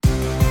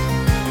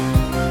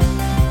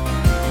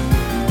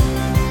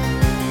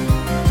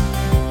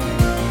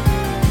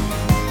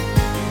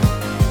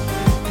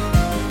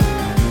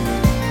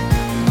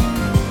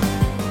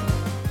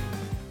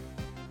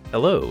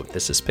Hello,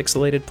 this is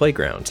Pixelated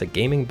Playgrounds, a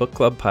gaming book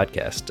club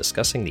podcast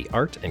discussing the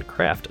art and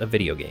craft of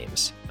video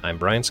games. I'm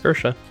Brian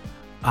Skirsha.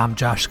 I'm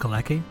Josh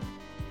Galecki.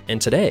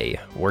 And today,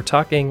 we're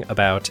talking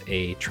about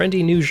a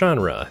trendy new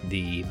genre,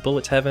 the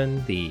bullet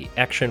heaven, the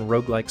action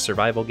roguelike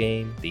survival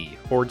game, the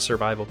horde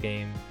survival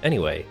game.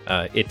 Anyway,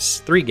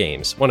 it's 3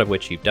 games, one of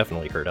which you've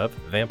definitely heard of,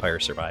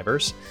 Vampire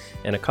Survivors,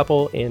 and a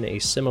couple in a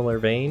similar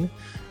vein,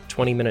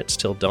 20 Minutes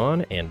Till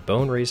Dawn and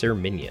Bone Razor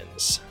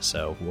Minions.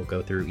 So we'll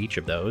go through each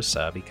of those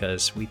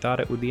because we thought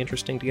it would be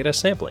interesting to get a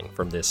sampling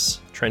from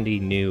this trendy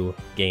new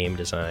game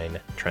design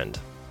trend.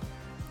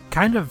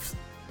 Kind of,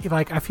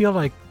 I feel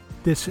like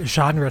this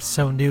genre is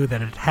so new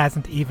that it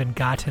hasn't even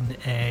gotten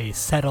a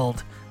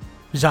settled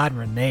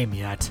genre name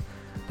yet.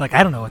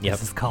 I don't know what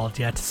this is called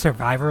yet.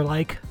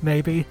 Survivor-like,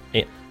 maybe?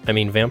 Yeah. I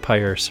mean,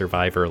 Vampire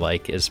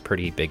Survivor-like is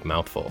pretty big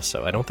mouthful,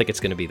 so I don't think it's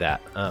going to be that.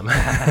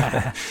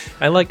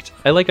 I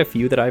like a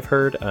few that I've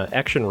heard.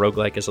 Action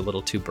roguelike is a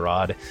little too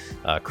broad.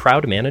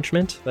 Crowd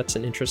management, that's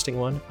an interesting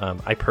one.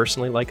 I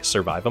personally like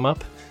Survive 'em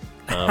Up.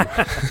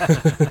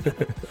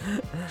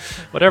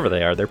 Whatever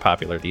they are, they're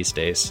popular these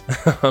days.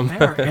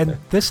 And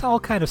this all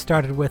kind of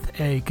started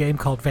with a game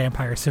called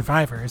Vampire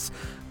Survivors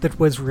that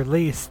was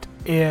released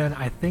in,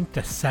 I think,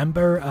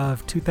 December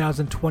of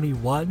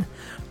 2021.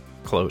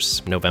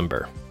 Close.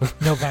 November.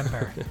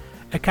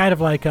 It kind of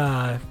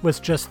was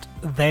just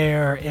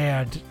there,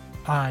 and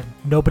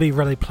nobody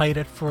really played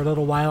it for a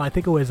little while. I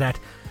think it was at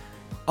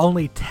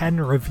only 10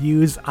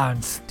 reviews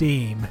on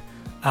Steam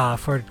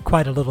for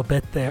quite a little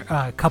bit there,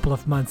 a couple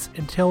of months,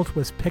 until it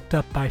was picked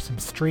up by some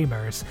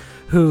streamers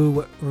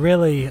who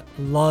really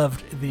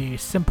loved the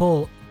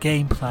simple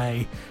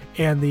gameplay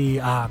and the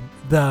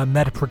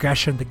meta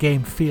progression, the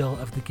game feel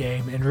of the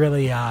game, and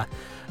really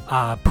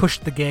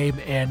pushed the game.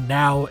 And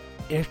now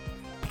it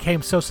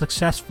became so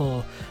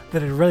successful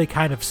that it really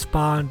kind of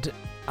spawned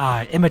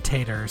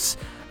imitators,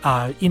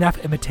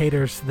 enough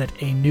imitators that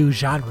a new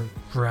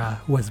genre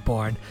was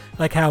born.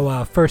 Like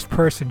how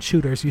first-person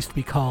shooters used to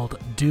be called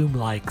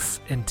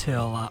Doom-likes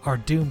or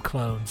Doom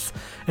clones,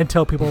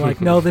 until people were like,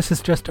 no, this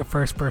is just a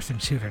first-person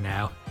shooter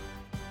now.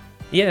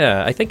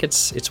 Yeah, I think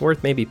it's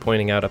worth maybe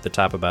pointing out at the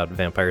top about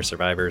Vampire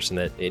Survivors, and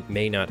that it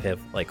may not have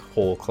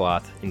whole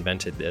cloth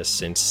invented this,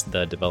 since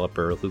the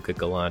developer Luca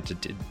Gallant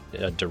did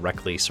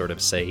directly sort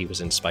of say he was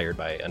inspired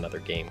by another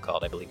game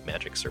called, I believe,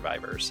 Magic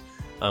Survivors.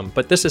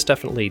 But this is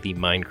definitely the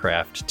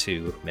Minecraft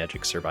to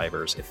Magic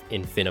Survivors, if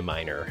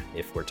Infiniminer,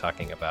 if we're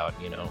talking about,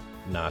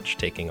 Notch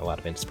taking a lot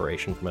of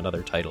inspiration from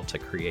another title to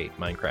create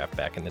Minecraft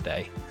back in the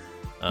day.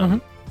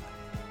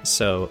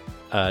 So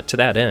to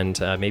that end,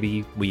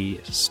 maybe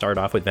we start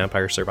off with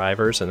Vampire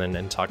Survivors and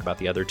then talk about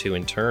the other two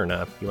in turn.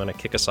 You want to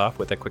kick us off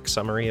with a quick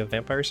summary of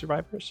Vampire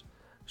Survivors?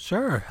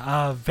 Sure.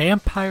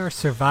 Vampire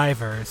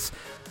Survivors.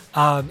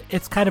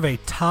 It's kind of a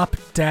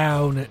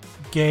top-down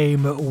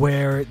game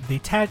where the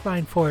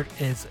tagline for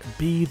it is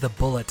 "Be the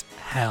Bullet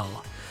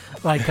Hell."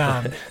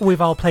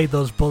 We've all played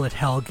those bullet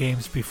hell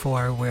games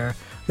before, where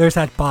there's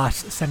that boss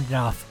sending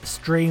off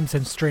streams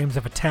and streams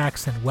of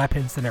attacks and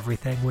weapons and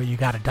everything where you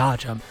gotta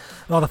dodge them.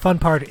 Well, the fun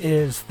part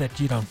is that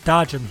you don't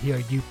dodge them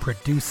here, you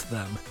produce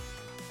them.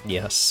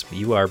 Yes,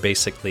 you are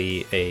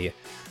basically a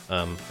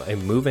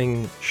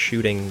moving,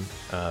 shooting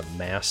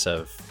mass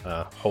of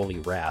holy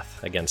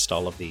wrath against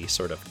all of the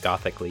sort of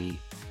gothically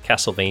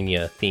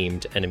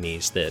Castlevania-themed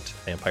enemies that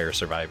Vampire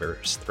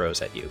Survivors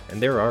throws at you.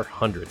 And there are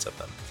hundreds of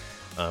them.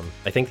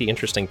 I think the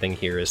interesting thing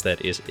here is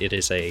that it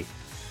is a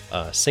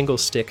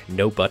single-stick,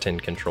 no-button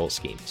control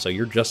scheme. So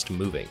you're just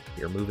moving.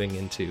 You're moving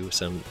into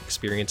some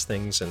experience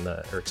things,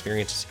 or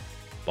experience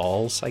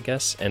balls, I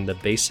guess, and the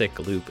basic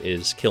loop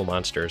is kill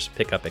monsters,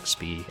 pick up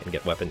XP, and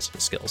get weapons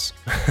and skills.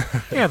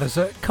 Yeah, there's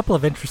a couple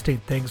of interesting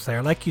things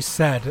there. Like you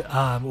said,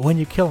 when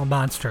you kill a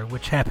monster,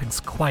 which happens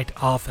quite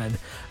often,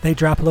 they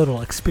drop a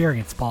little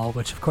experience ball,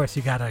 which of course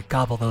you gotta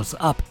gobble those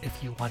up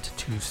if you want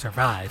to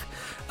survive.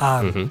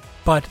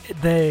 But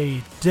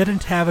they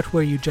didn't have it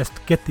where you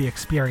just get the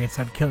experience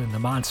on killing the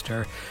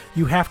monster.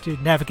 You have to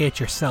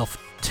navigate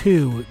yourself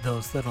to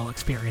those little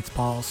experience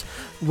balls,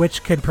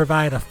 which can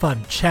provide a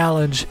fun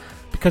challenge,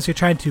 because you're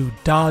trying to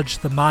dodge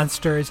the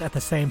monsters at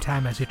the same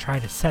time as you're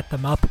trying to set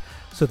them up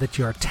so that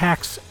your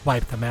attacks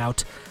wipe them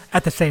out.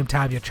 At the same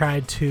time, you're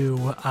trying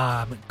to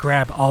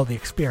grab all the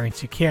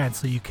experience you can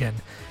so you can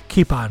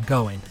keep on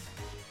going.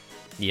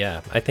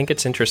 Yeah, I think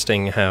it's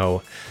interesting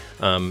how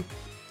there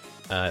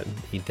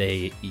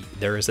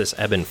is this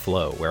ebb and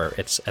flow where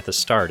it's at the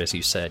start, as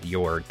you said,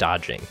 you're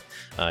dodging.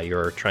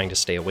 You're trying to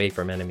stay away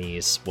from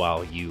enemies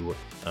while you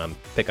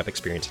pick up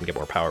experience and get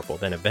more powerful.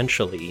 Then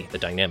eventually the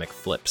dynamic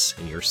flips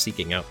and you're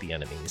seeking out the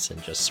enemies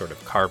and just sort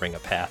of carving a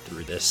path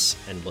through this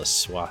endless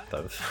swath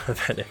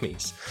of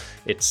enemies.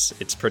 It's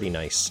pretty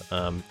nice.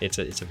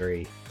 It's a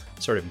very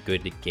sort of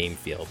good game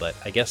feel, but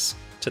I guess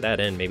to that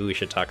end, maybe we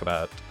should talk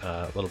about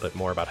a little bit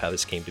more about how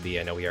this came to be.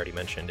 I know we already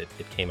mentioned it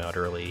came out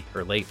early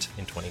or late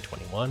in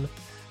 2021.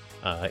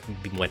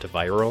 It went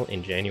viral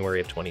in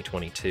January of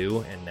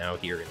 2022, and now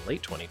here in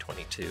late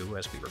 2022,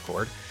 as we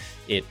record,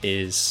 it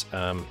is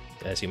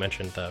as you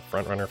mentioned, the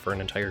frontrunner for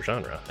an entire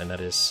genre, and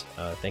that is,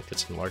 I think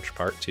it's in large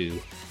part to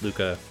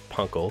Luca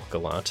Punkel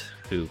Gallant,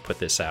 who put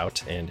this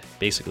out and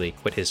basically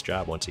quit his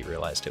job once he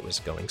realized it was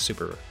going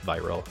super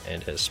viral,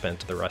 and has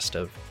spent the rest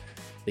of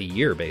the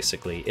year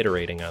basically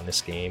iterating on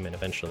this game and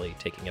eventually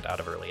taking it out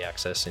of early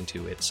access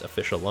into its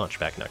official launch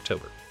back in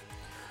October.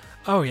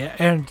 Oh yeah,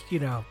 and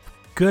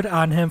good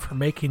on him for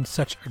making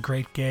such a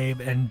great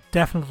game, and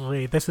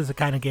definitely this is the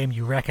kind of game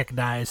you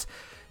recognize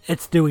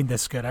it's doing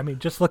this good. I mean,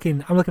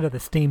 I'm looking at the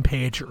Steam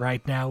page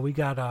right now. We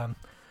got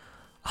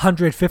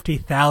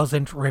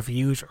 150,000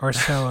 reviews or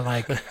so.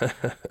 Like,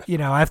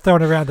 I've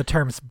thrown around the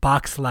terms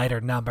box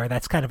lighter number.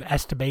 That's kind of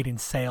estimating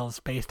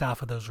sales based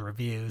off of those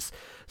reviews.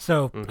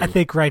 So I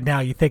think right now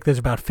you think there's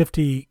about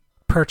 50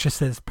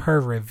 purchases per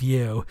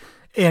review.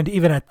 And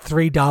even at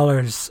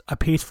 $3 a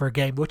piece for a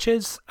game, which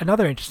is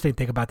another interesting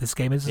thing about this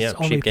game, is it's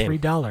only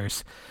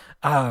 $3.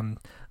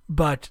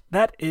 But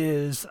that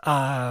is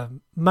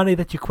money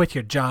that you quit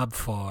your job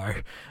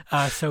for.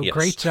 So yes.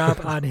 Great job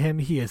on him.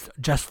 He is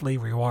justly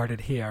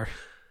rewarded here.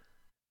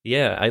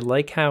 Yeah, I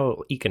like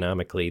how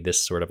economically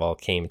this sort of all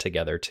came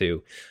together,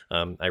 too.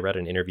 I read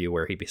an interview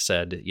where he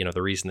said,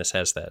 the reason this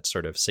has that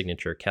sort of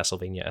signature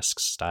Castlevania-esque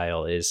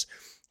style is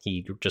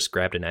he just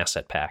grabbed an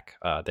asset pack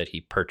that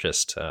he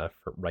purchased for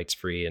rights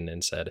free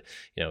and said,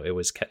 it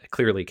was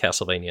clearly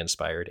Castlevania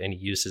inspired, and he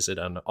uses it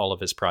on all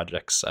of his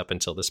projects up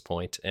until this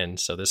point. And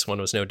so this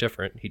one was no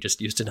different. He just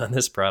used it on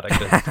this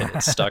product and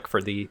it stuck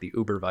for the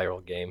uber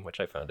viral game, which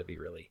I found to be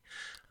really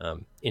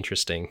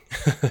interesting.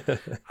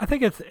 I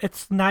think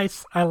it's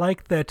nice. I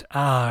like that,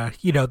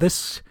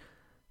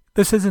 this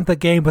isn't the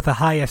game with the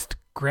highest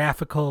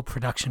graphical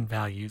production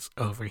values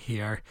over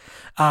here.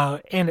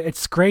 And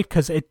it's great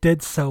because it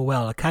did so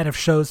well. It kind of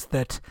shows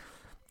that,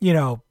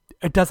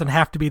 it doesn't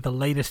have to be the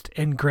latest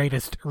and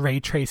greatest ray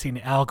tracing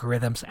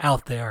algorithms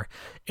out there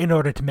in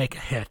order to make a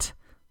hit.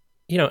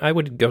 I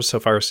would go so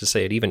far as to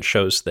say it even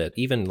shows that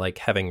even like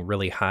having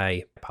really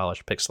high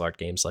polished pixel art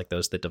games like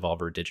those that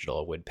Devolver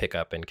Digital would pick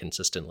up and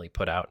consistently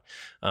put out,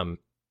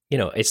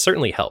 it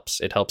certainly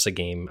helps. It helps a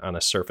game on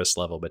a surface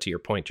level. But to your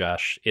point,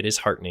 Josh, it is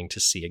heartening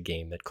to see a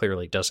game that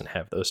clearly doesn't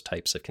have those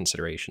types of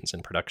considerations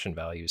and production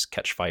values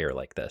catch fire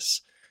like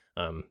this.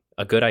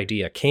 A good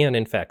idea can,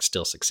 in fact,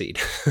 still succeed.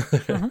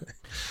 Mm-hmm.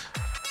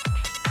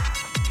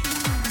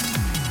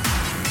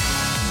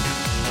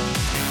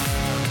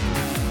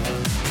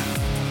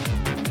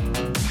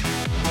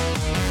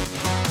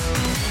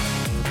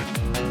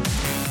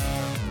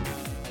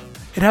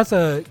 It has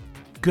a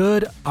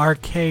good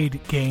arcade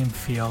game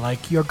feel.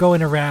 Like you're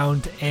going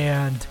around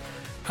and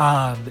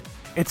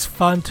it's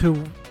fun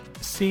to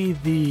see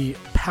the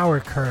power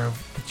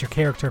curve that your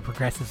character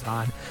progresses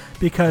on,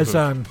 because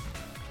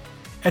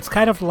it's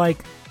kind of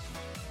like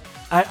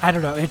I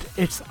don't know,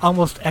 it's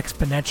almost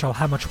exponential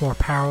how much more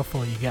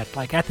powerful you get.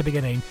 Like at the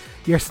beginning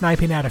you're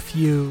sniping at a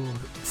few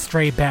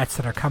stray bats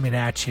that are coming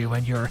at you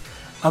and you're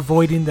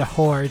avoiding the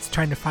hordes,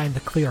 trying to find the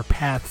clear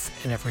paths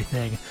and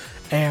everything.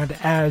 And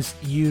as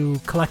you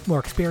collect more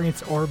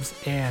experience orbs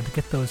and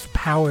get those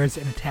powers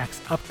and attacks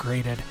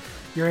upgraded,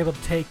 you're able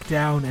to take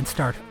down and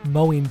start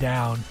mowing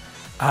down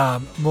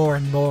more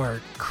and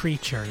more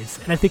creatures.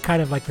 And I think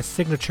kind of like the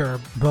signature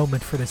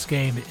moment for this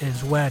game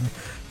is when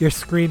your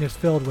screen is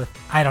filled with,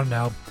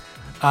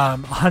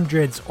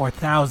 hundreds or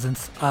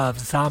thousands of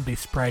zombie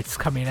sprites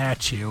coming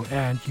at you,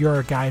 and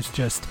your guy's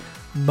just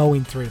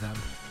mowing through them.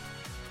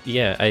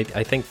 Yeah,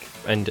 I think,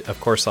 and of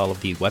course all of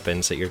the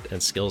weapons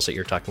and skills that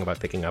you're talking about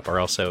picking up are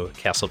also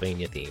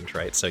Castlevania themed,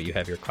 right? So you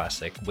have your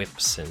classic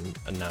whips and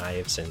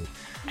knives and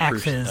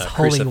axes,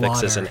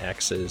 crucifixes and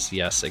axes.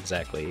 Yes,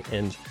 exactly.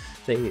 And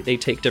they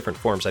take different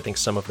forms. I think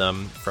some of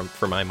them,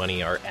 for my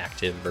money, are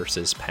active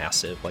versus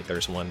passive. Like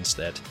there's ones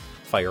that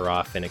fire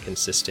off in a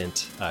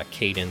consistent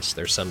cadence.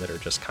 There's some that are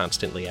just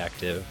constantly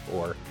active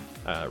or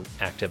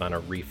active on a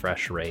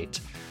refresh rate.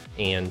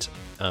 And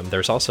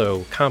there's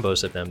also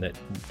combos of them that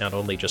not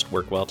only just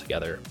work well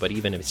together, but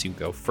even as you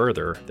go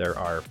further, there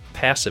are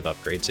passive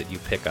upgrades that you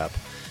pick up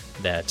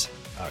that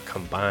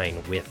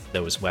combine with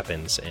those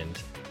weapons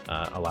and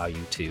allow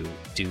you to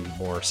do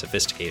more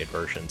sophisticated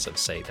versions of,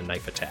 say, the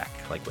knife attack,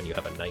 like when you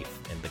have a knife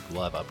and the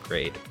glove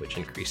upgrade, which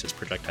increases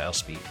projectile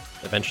speed.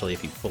 Eventually,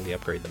 if you fully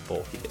upgrade them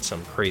both, you get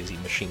some crazy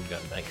machine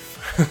gun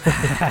knife.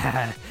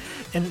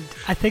 And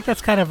I think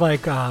that's kind of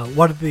like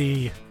one of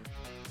the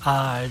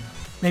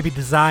maybe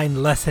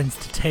design lessons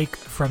to take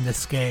from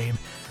this game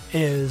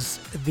is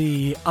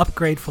the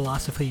upgrade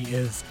philosophy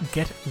is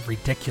get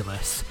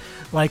ridiculous.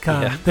 Like,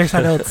 there's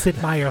that old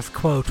Sid Meier's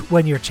quote,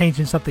 when you're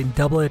changing something,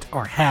 double it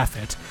or half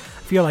it.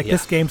 I feel like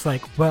this game's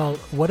like, well,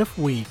 what if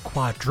we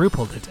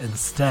quadrupled it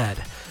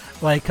instead?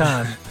 Like,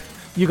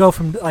 you go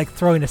from, like,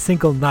 throwing a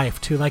single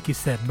knife to, like you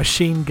said,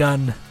 machine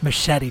gun,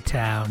 machete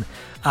town,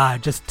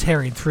 just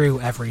tearing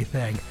through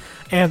everything.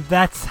 And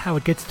that's how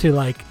it gets to,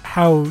 like,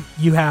 how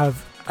you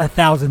have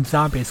 1,000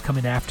 zombies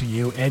coming after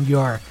you, and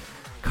you're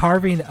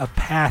carving a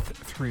path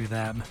through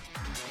them.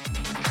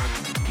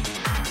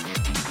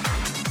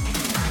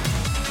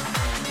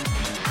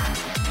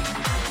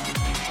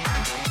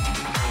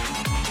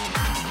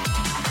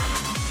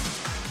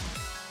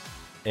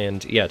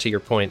 And yeah, to your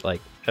point,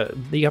 like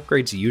the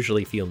upgrades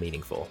usually feel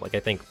meaningful. Like I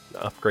think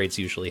upgrades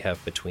usually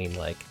have between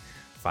like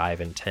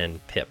 5 and 10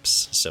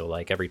 pips. So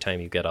like every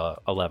time you get a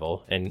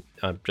level, and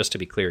just to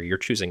be clear, you're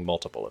choosing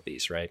multiple of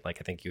these, right? Like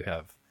I think you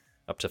have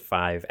up to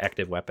 5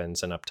 active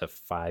weapons and up to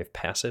 5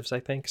 passives, I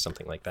think,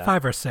 something like that.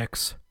 5 or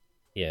 6.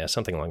 Yeah,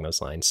 something along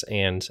those lines.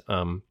 And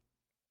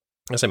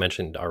as I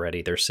mentioned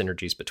already, there's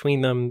synergies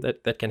between them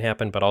that can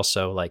happen, but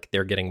also like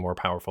they're getting more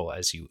powerful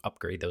as you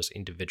upgrade those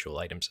individual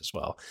items as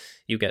well.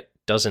 You get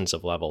dozens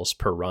of levels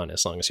per run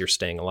as long as you're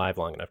staying alive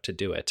long enough to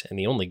do it. And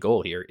the only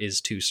goal here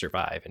is to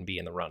survive and be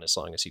in the run as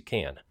long as you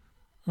can.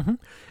 Mm-hmm.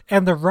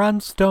 And the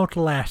runs don't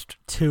last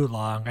too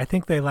long. I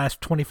think they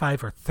last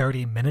 25 or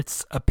 30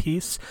 minutes a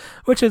piece,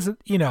 which is,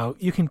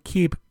 you can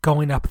keep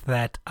going up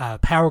that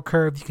power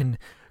curve. You can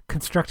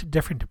construct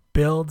different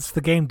builds.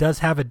 The game does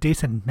have a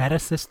decent meta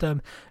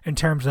system in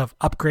terms of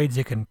upgrades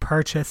you can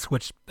purchase,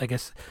 which I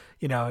guess,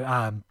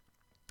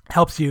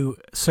 helps you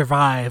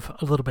survive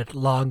a little bit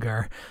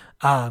longer.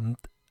 I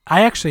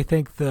actually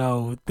think,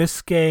 though,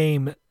 this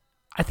game,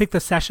 I think the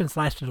sessions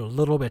lasted a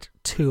little bit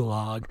too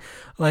long.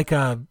 Like,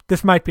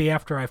 this might be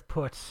after I've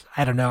put,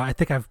 I don't know, I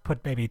think I've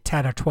put maybe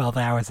 10 or 12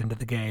 hours into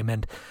the game.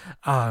 And,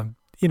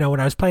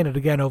 when I was playing it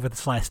again over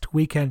this last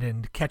weekend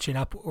and catching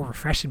up or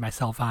refreshing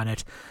myself on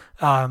it,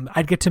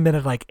 I'd get to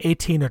minute like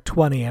 18 or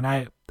 20, and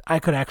I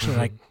could actually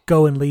like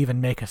go and leave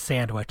and make a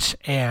sandwich.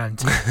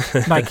 And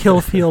my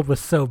kill field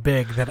was so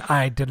big that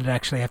I didn't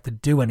actually have to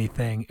do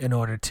anything in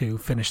order to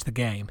finish the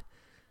game.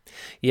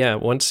 Yeah,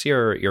 once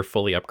you're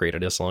fully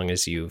upgraded, as long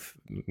as you've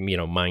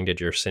minded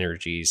your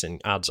synergies,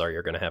 and odds are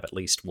you're going to have at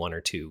least 1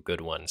 or 2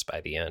 good ones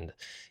by the end,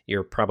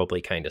 you're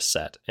probably kind of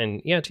set.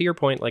 And yeah, to your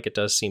point, like it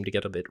does seem to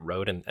get a bit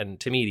rote, and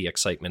to me the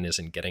excitement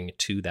isn't getting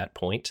to that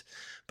point.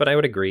 But I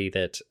would agree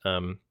that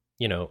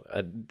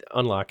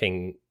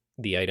unlocking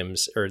the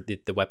items or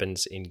the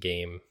weapons in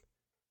game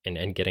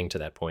and getting to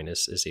that point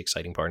is the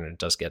exciting part, and it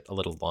does get a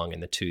little long in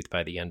the tooth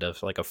by the end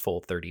of like a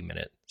full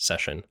 30-minute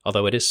session.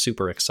 Although it is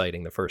super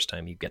exciting the first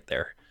time you get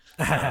there,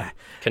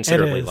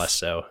 considerably less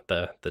so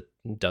the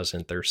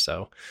dozenth or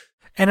so.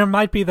 And it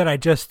might be that I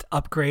just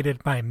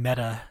upgraded my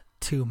meta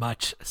too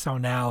much, so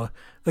now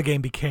the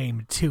game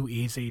became too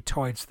easy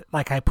towards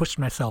like I pushed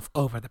myself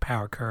over the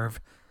power curve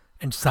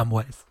in some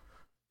ways.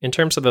 In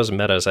terms of those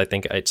metas, I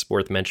think it's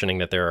worth mentioning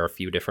that there are a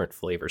few different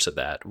flavors of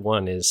that.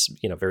 One is,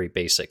 very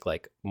basic,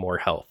 like more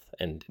health,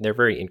 and they're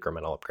very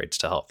incremental upgrades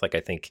to health. Like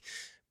I think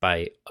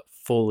by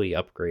fully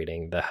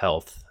upgrading the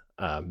health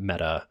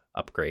meta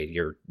upgrade,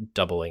 you're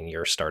doubling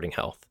your starting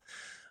health,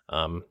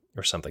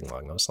 or something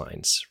along those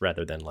lines,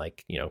 rather than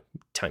like,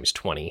 times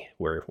 20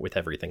 where with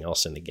everything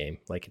else in the game.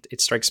 Like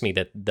it strikes me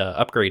that the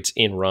upgrades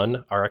in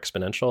run are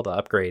exponential. The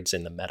upgrades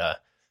in the meta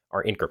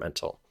are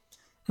incremental.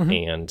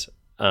 Mm-hmm.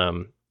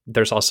 And,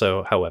 there's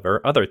also,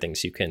 however, other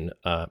things you can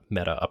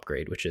meta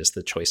upgrade, which is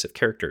the choice of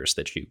characters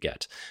that you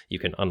get. You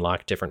can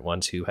unlock different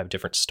ones who have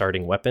different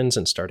starting weapons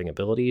and starting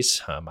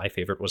abilities. My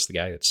favorite was the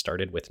guy that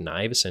started with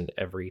knives, and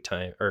every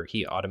time, or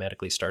he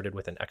automatically started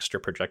with an extra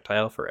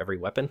projectile for every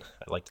weapon.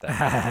 I liked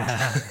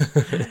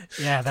that.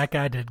 Yeah, that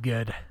guy did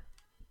good.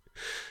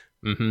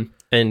 Mm-hmm.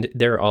 And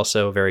they're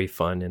also very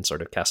fun and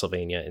sort of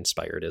Castlevania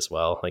inspired as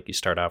well. Like you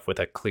start off with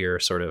a clear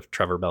sort of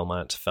Trevor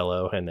Belmont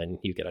fellow, and then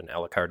you get an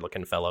Alucard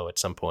looking fellow at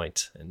some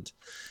point. And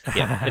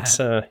yeah, it's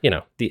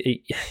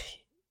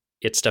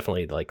it's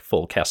definitely like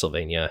full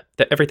Castlevania.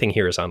 Everything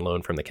here is on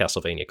loan from the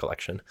Castlevania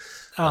collection.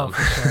 Oh,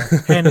 for sure.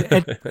 And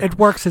it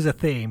works as a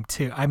theme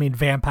too. I mean,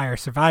 vampire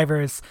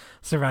survivors,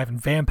 surviving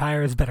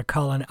vampires, better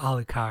call an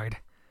Alucard.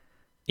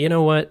 You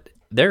know what?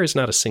 There is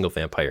not a single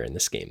vampire in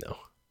this game, though.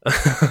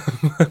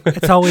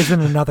 It's always in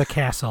another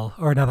castle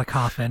or another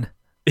coffin.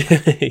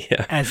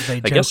 Yeah, as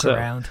they joke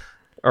around.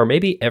 Or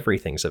maybe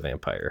everything's a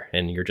vampire,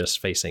 and you're just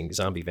facing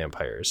zombie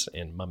vampires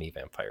and mummy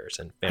vampires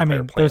and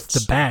vampire plants.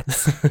 There's the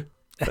bats.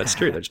 That's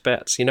true. There's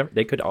bats.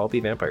 They could all be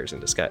vampires in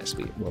disguise.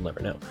 We'll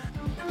never know.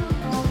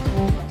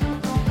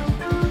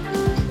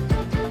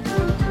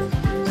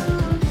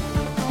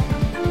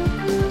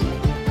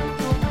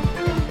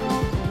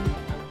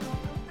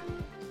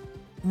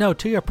 No,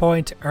 to your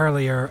point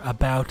earlier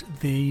about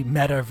the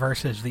meta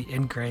versus the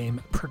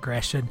in-game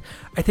progression,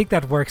 I think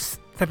that works,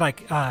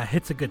 that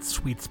hits a good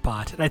sweet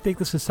spot. And I think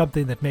this is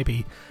something that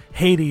maybe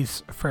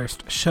Hades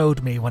first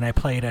showed me when I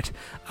played it,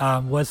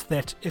 was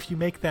that if you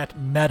make that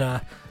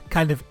meta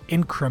kind of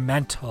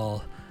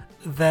incremental,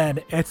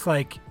 then it's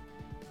like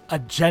a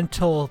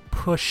gentle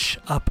push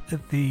up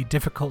the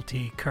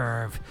difficulty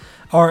curve,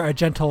 or a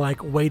gentle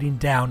weighting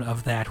down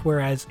of that,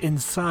 whereas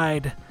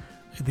inside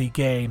the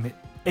game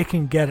it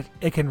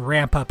can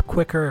ramp up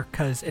quicker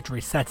because it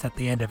resets at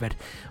the end of it,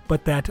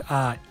 but that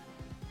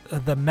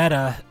the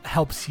meta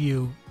helps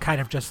you kind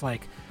of just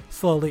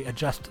slowly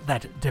adjust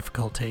that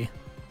difficulty.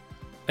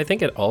 I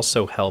think it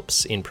also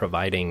helps in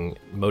providing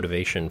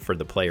motivation for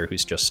the player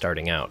who's just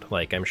starting out.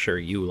 I'm sure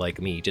you, like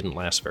me, didn't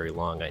last very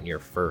long on your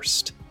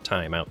first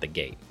time out the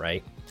gate,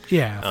 right?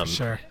 Yeah, for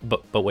sure.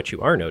 But what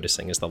you are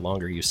noticing is the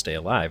longer you stay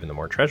alive and the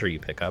more treasure you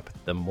pick up,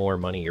 the more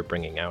money you're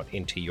bringing out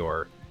into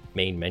your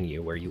main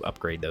menu where you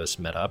upgrade those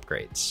meta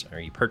upgrades, or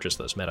you purchase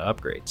those meta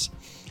upgrades.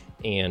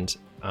 And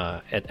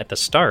at the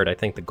start, I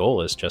think the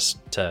goal is just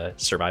to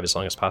survive as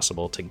long as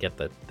possible, to get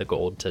the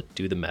gold to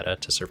do the meta,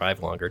 to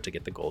survive longer to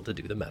get the gold to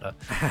do the meta,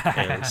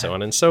 and so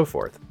on and so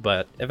forth.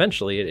 But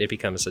eventually it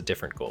becomes a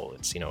different goal.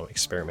 It's,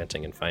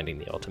 experimenting and finding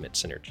the ultimate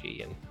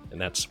synergy,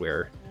 and that's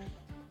where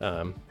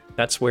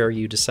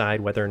you decide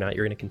whether or not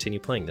you're going to continue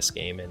playing this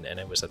game. And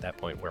it was at that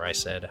point where I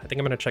said, I think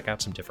I'm going to check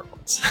out some different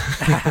ones.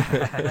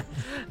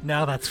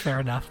 No, that's fair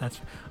enough.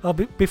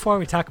 Before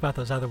we talk about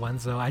those other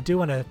ones, though, I do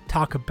want to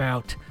talk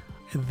about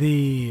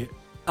the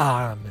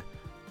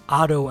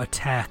auto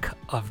attack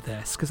of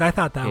this, because I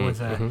thought that was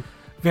a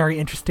very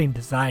interesting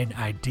design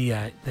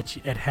idea that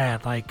it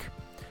had. Like,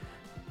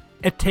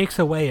 it takes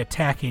away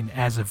attacking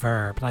as a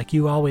verb. Like,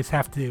 you always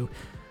have to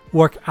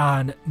work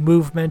on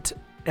movement,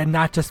 and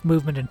not just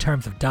movement in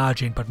terms of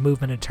dodging, but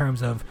movement in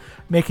terms of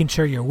making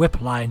sure your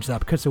whip lines up,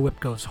 because the whip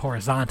goes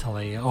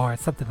horizontally or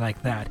something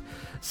like that.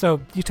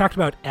 So you talked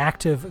about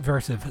active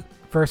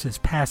versus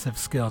passive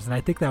skills, and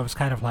I think that was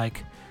kind of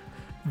like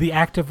the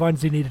active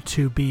ones you needed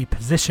to be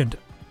positioned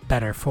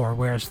better for,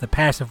 whereas the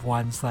passive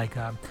ones, like,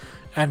 I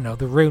don't know,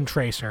 the Rune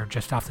Tracer,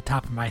 just off the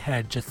top of my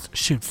head, just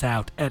shoots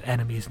out at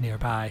enemies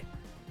nearby.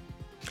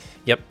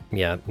 Yep.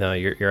 Yeah. No,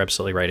 you're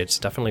absolutely right. It's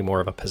definitely more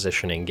of a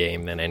positioning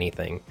game than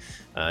anything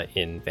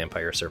in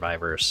Vampire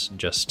Survivors,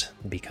 just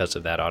because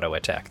of that auto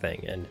attack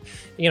thing. And,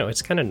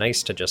 it's kind of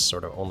nice to just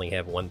sort of only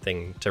have one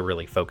thing to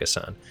really focus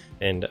on.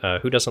 And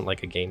who doesn't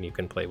like a game you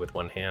can play with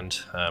one hand?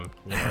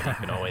 You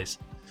can always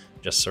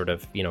just sort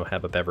of,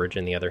 have a beverage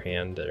in the other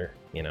hand, or,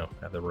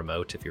 have the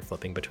remote if you're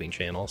flipping between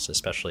channels,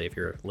 especially if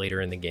you're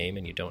later in the game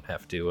and you don't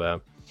have to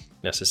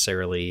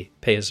necessarily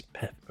pay as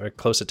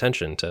close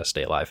attention to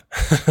stay alive.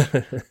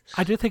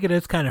 I do think it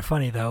is kind of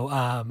funny,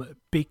 though,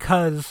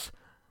 because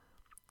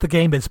the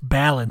game is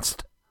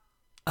balanced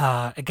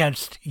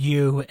against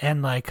you,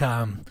 and like,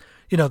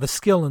 the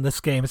skill in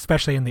this game,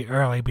 especially in the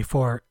early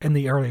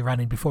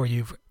running before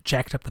you've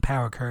jacked up the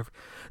power curve,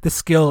 the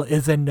skill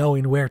is in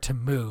knowing where to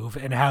move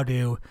and how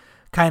to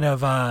kind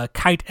of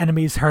kite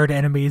enemies, herd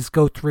enemies,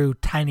 go through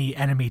tiny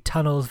enemy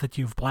tunnels that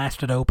you've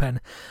blasted open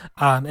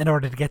in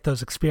order to get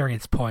those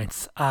experience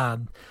points.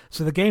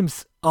 So the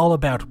game's all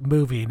about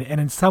moving, and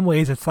in some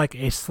ways it's like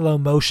a slow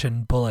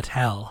motion bullet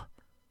hell.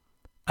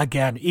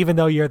 Again, even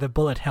though you're the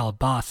bullet hell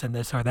boss in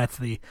this, or that's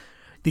the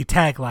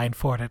tagline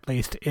for it at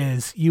least,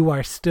 is you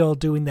are still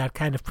doing that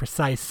kind of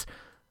precise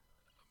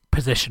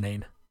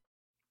positioning.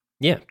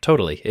 Yeah,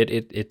 totally.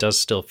 It does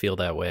still feel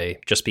that way,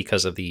 just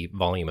because of the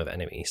volume of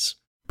enemies.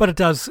 But it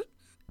does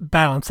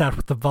balance out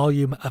with the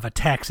volume of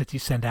attacks that you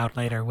send out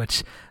later,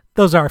 which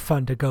those are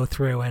fun to go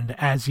through, and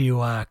as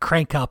you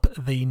crank up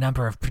the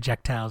number of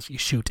projectiles you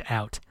shoot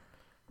out.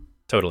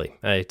 Totally.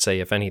 I'd say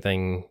if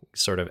anything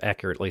sort of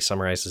accurately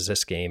summarizes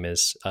this game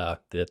is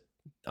the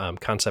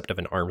concept of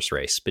an arms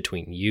race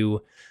between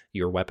you,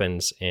 your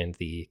weapons, and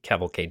the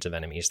cavalcades of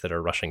enemies that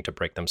are rushing to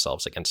break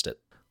themselves against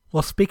it.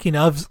 Well, speaking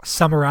of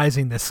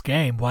summarizing this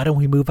game, why don't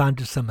we move on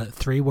to some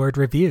 3-word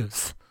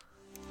reviews?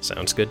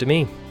 Sounds good to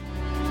me.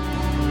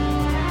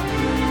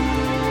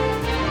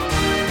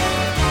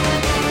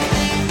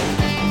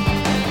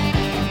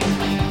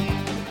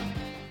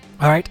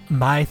 All right,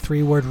 my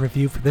 3-word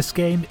review for this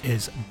game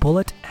is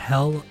Bullet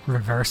Hell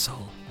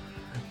Reversal.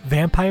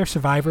 Vampire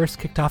Survivors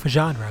kicked off a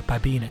genre by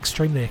being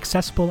extremely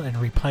accessible and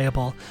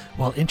replayable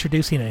while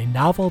introducing a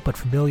novel but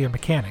familiar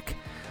mechanic.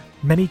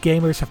 Many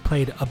gamers have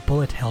played a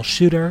bullet hell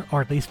shooter,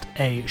 or at least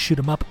a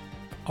shoot-'em-up,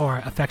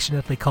 or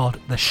affectionately called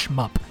the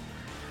shmup.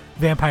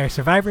 Vampire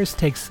Survivors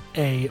takes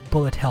a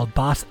bullet hell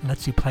boss and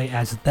lets you play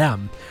as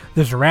them.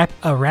 There's a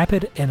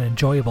rapid and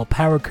enjoyable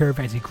power curve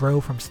as you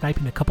grow from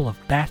sniping a couple of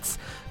bats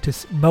to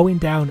mowing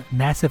down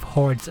massive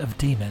hordes of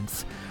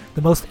demons.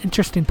 The most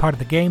interesting part of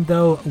the game,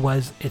 though,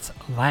 was its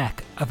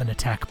lack of an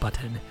attack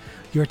button.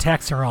 Your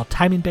attacks are all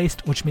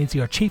timing-based, which means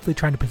you are chiefly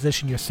trying to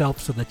position yourself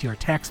so that your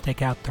attacks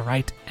take out the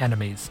right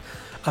enemies.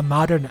 A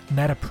modern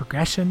meta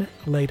progression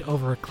laid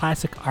over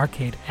classic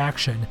arcade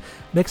action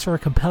makes for a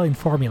compelling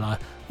formula,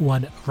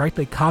 one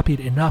rightly copied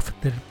enough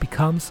that it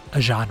becomes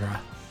a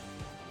genre.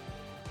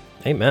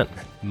 Amen.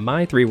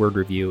 My 3-word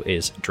review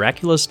is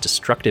Dracula's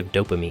Destructive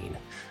Dopamine.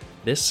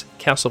 This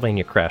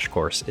Castlevania crash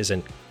course is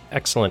an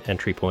excellent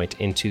entry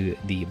point into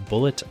the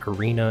bullet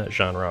arena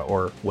genre,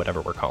 or whatever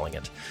we're calling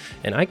it.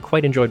 And I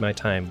quite enjoyed my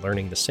time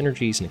learning the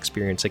synergies and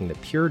experiencing the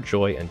pure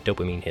joy and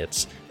dopamine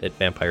hits that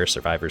Vampire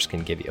Survivors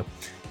can give you.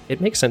 It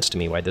makes sense to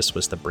me why this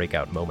was the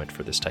breakout moment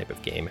for this type of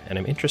game, and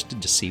I'm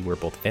interested to see where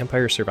both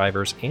Vampire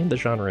Survivors and the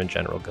genre in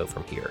general go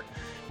from here.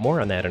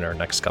 More on that in our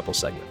next couple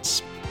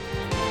segments.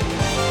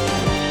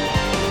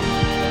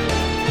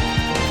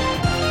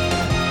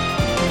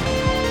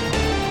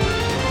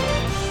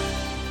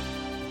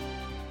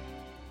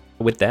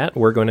 With that,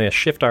 we're going to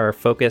shift our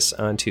focus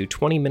onto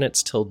 20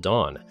 Minutes Till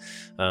Dawn.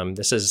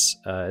 This is,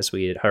 as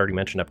we had already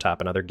mentioned up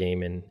top, another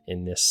game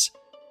in this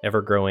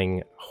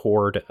ever-growing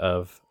horde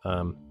of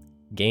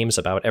games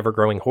about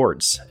ever-growing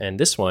hordes, and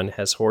this one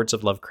has hordes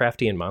of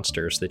Lovecraftian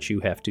monsters that you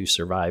have to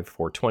survive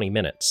for 20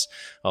 minutes.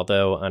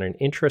 Although on an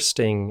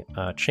interesting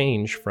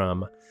change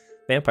from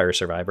Vampire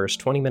Survivors,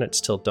 20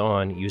 Minutes Till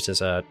Dawn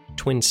uses a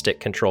twin-stick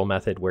control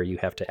method where you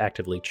have to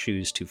actively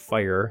choose to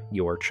fire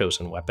your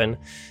chosen weapon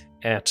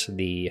at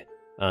the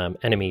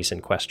enemies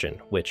in question,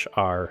 which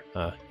are,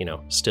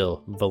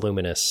 still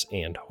voluminous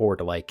and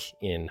horde-like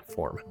in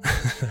form.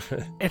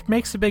 It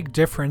makes a big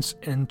difference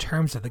in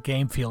terms of the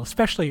game feel,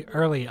 especially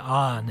early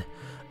on.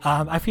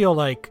 I feel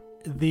like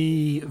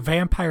the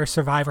Vampire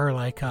Survivor,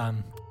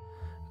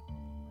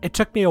 it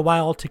took me a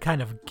while to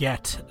kind of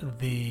get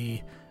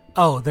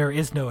there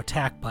is no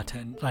attack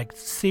button,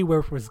 see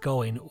where it was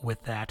going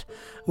with that.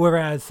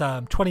 Whereas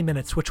 20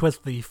 Minutes, which was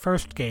the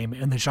first game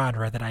in the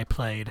genre that I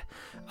played,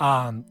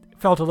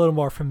 felt a little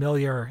more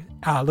familiar,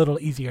 a little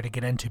easier to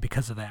get into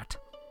because of that.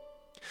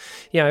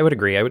 Yeah, I would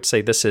agree. I would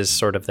say this is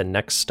sort of the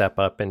next step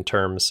up in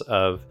terms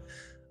of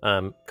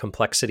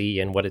complexity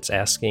and what it's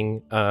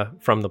asking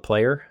from the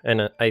player.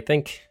 And I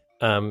think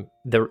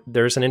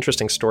there's an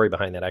interesting story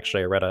behind that.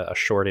 Actually, I read a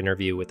short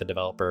interview with the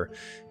developer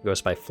who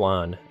goes by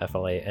Flanne,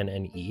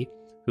 Flanne,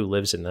 who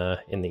lives on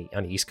the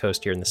East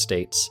Coast here in the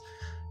States.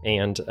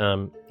 And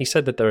he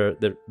said that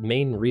the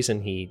main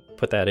reason he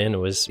put that in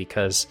was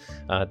because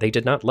they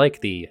did not like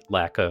the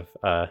lack of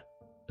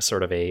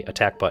sort of a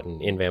attack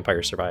button in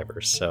Vampire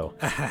Survivors. So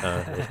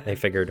they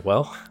figured,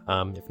 well,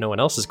 if no one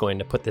else is going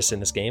to put this in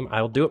this game,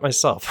 I'll do it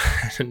myself.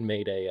 And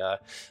made a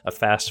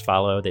fast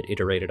follow that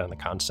iterated on the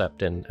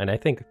concept and I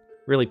think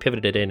really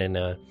pivoted it in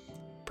a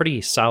pretty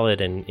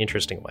solid and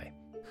interesting way.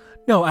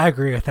 No, I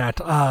agree with that.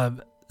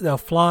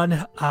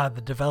 Flanne,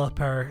 the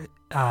developer,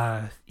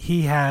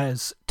 he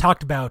has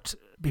talked about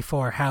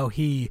before how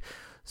he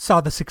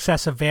saw the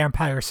success of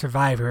Vampire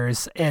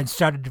Survivors and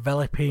started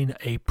developing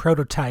a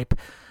prototype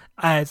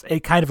as a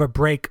kind of a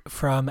break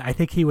from, I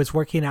think he was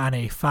working on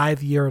a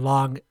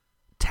 5-year-long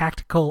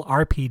tactical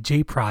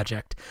RPG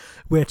project,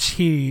 which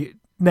he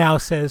now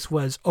says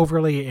was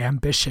overly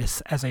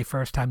ambitious as a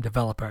first-time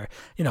developer.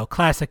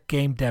 Classic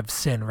game dev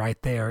sin right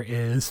there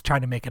is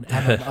trying to make an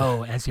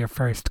MMO as your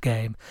first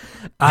game.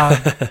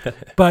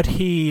 But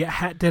he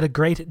did a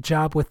great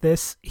job with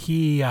this.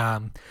 He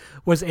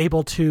was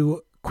able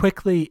to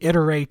quickly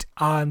iterate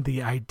on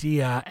the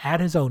idea,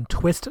 add his own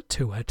twist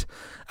to it.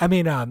 I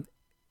mean,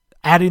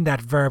 adding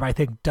that verb, I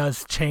think,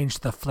 does change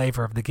the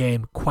flavor of the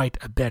game quite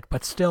a bit,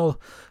 but still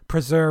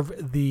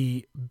preserve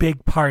the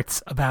big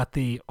parts about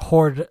the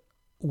horde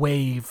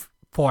wave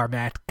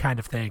format kind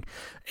of thing,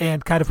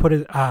 and kind of put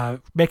it,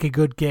 make a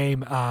good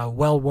game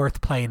well worth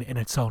playing in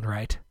its own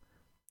right.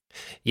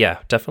 Yeah,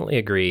 definitely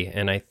agree.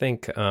 And I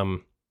think,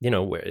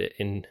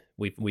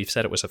 we've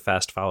said it was a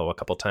fast follow a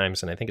couple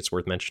times, and I think it's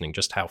worth mentioning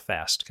just how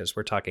fast, because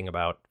we're talking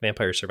about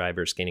Vampire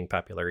Survivors gaining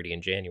popularity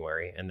in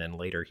January, and then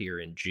later here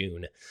in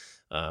June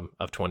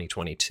of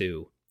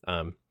 2022,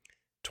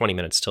 20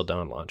 Minutes Till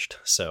Dawn launched.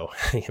 So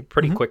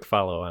pretty quick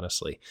follow,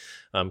 honestly.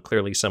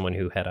 Clearly someone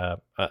who had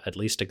at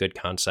least a good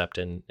concept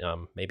and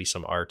maybe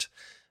some art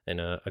and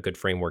a good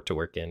framework to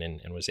work in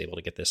and was able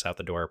to get this out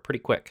the door pretty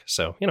quick.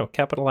 So,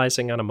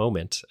 capitalizing on a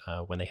moment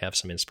when they have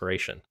some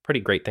inspiration.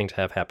 Pretty great thing to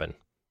have happen.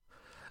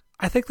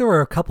 I think there were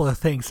a couple of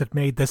things that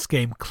made this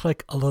game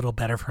click a little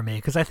better for me,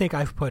 because I think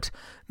I've put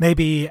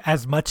maybe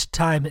as much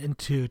time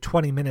into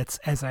 20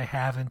 Minutes as I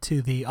have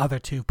into the other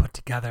two put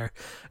together.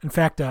 In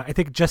fact, I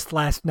think just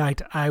last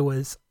night I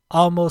was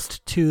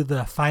almost to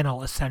the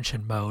final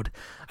Ascension mode.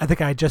 I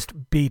think I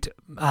just beat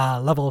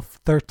level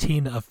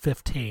 13 of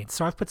 15,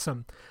 so I've put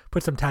some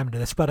time into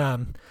this. But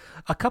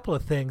a couple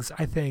of things,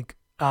 I think,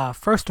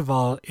 first of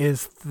all,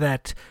 is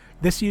that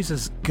this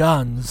uses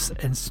guns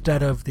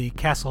instead of the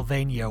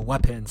Castlevania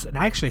weapons, and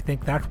I actually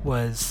think that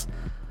was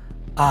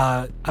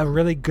a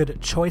really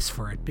good choice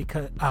for it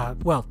because,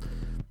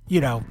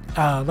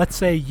 let's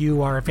say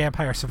you are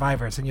Vampire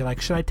Survivors and you're like,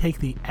 should I take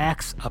the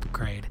axe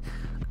upgrade?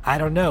 I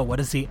don't know. What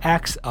does the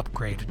axe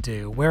upgrade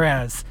do?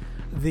 Whereas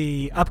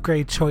the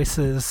upgrade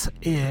choices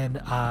in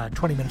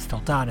 20 Minutes Till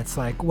Dawn, it's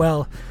like,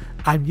 well,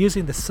 I'm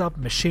using the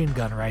submachine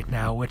gun right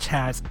now, which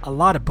has a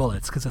lot of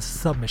bullets because it's a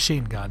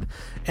submachine gun.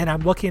 And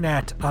I'm looking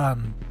at,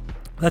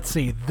 let's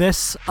see,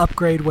 this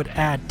upgrade would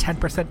add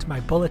 10% to my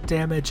bullet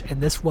damage,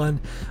 and this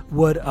one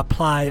would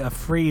apply a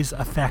freeze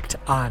effect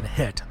on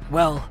hit.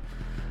 Well,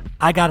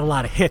 I got a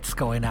lot of hits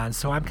going on,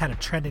 so I'm kind of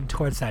trending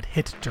towards that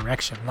hit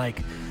direction.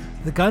 Like,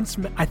 the guns,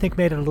 I think,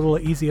 made it a little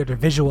easier to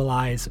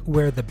visualize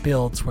where the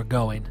builds were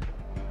going.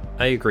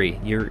 I agree.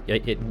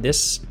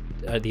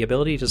 The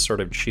ability to sort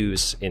of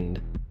choose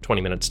in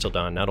 20 Minutes Till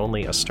Dawn not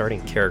only a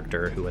starting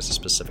character who has a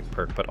specific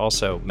perk, but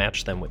also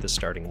match them with a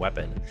starting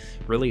weapon,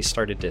 really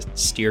started to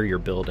steer your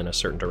build in a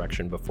certain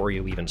direction before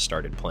you even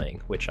started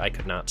playing, which I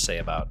could not say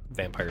about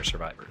Vampire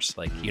Survivors.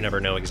 Like, you never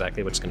know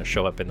exactly what's going to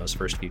show up in those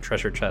first few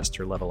treasure chests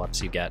or level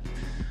ups you get.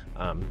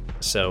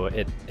 So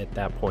at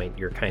that point,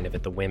 you're kind of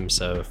at the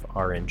whims of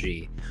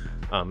RNG.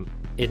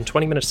 in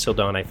 20 Minutes Till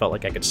Dawn, I felt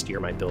like I could steer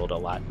my build a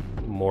lot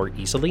more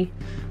easily,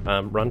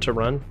 run to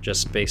run,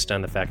 just based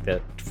on the fact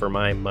that for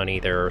my money,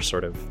 there are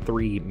sort of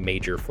three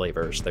major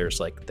flavors. There's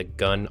like the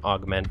gun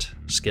augment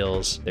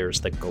skills,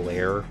 there's the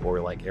glare or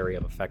like area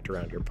of effect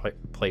around your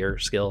player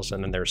skills,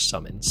 and then there's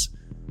summons.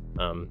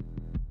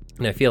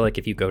 And I feel like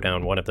if you go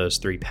down one of those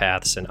three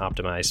paths and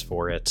optimize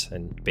for it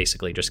and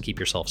basically just keep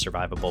yourself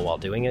survivable while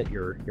doing it,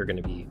 you're going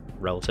to be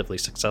relatively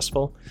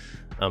successful.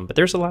 But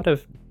there's a lot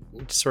of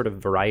sort of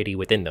variety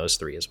within those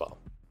three as well.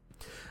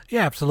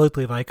 Yeah,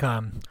 absolutely. Like,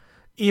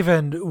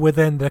 even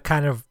within the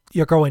kind of,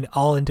 you're going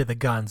all into the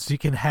guns, you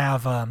can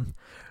have, I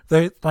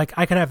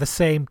can have the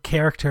same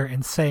character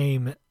and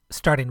same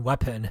starting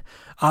weapon,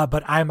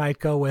 but I might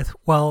go with,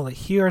 well,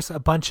 here's a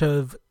bunch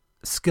of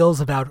skills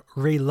about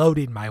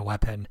reloading my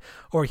weapon,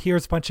 or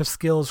here's a bunch of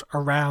skills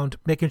around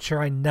making sure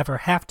I never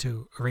have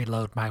to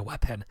reload my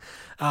weapon.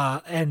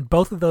 And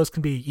both of those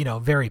can be,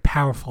 very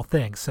powerful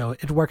things. So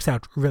it works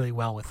out really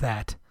well with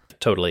that.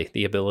 Totally.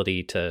 The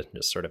ability to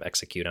just sort of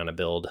execute on a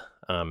build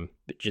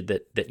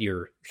that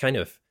you're kind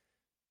of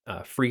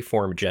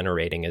free-form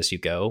generating as you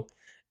go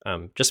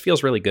just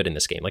feels really good in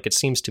this game. Like, it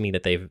seems to me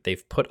that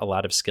they've put a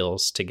lot of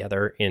skills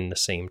together in the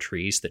same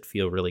trees that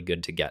feel really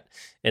good to get.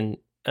 And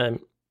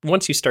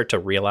once you start to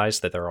realize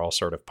that they're all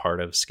sort of part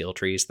of skill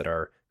trees that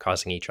are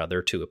causing each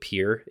other to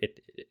appear,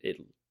 it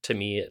to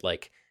me,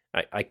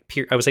 I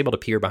was able to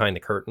peer behind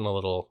the curtain a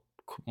little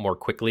more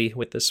quickly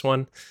with this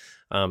one.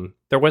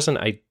 There wasn't,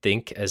 I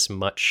think, as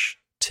much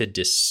to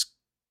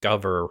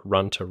discover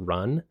run to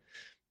run,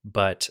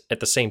 but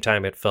at the same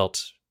time, it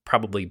felt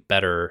probably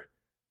better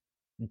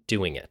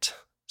doing it.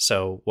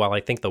 So while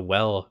I think the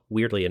well,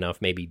 weirdly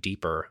enough, may be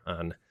deeper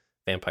on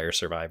Vampire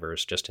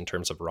Survivors just in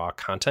terms of raw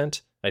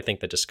content, I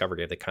think the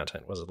discovery of the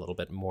content was a little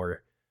bit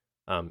more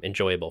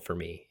enjoyable for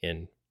me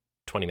in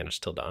 20 Minutes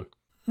Till Dawn.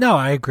 No,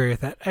 I agree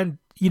with that. And,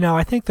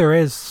 I think there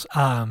is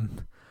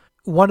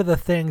one of the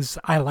things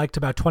I liked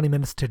about 20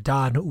 Minutes to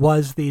Dawn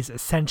was these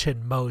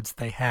ascension modes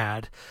they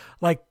had.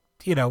 Like,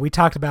 we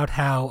talked about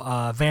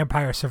how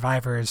Vampire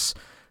Survivors,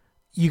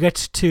 you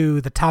get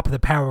to the top of the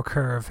power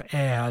curve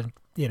and,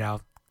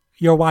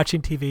 you're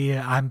watching TV,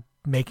 I'm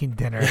making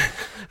dinner.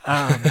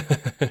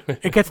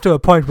 It gets to a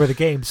point where the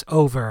game's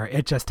over.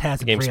 It just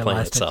hasn't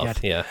realized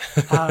it yet.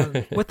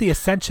 Yeah. With the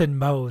ascension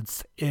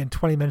modes in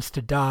 20 Minutes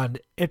to Dawn,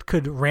 it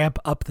could ramp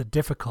up the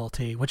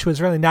difficulty, which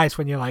was really nice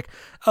when you're like,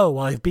 oh,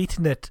 well, I've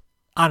beaten it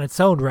on its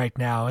own right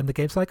now. And the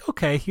game's like,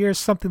 okay, here's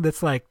something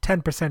that's like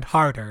 10%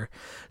 harder.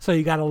 So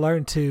you got to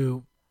learn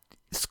to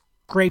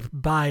scrape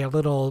by a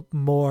little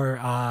more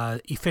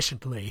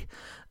efficiently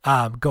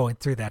going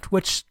through that,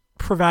 which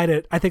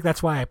provided, I think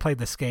that's why I played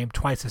this game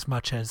twice as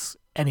much as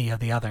any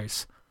of the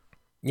others.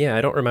 Yeah,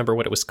 I don't remember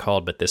what it was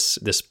called, but this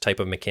type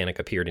of mechanic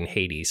appeared in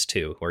Hades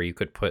too, where you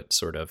could put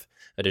sort of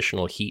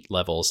additional heat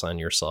levels on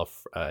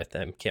yourself. I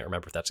can't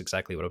remember if that's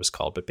exactly what it was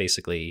called, but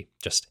basically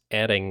just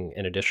adding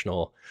an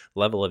additional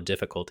level of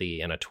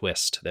difficulty and a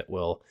twist that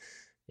will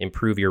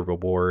improve your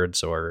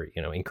rewards or,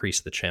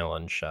 increase the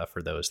challenge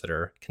for those that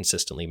are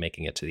consistently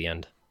making it to the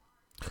end.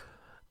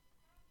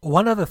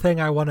 One other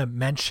thing I want to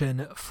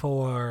mention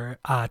for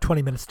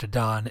 20 Minutes to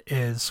Dawn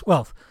is,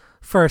 well,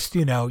 first,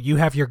 you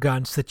have your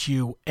guns that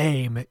you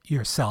aim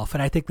yourself,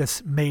 and I think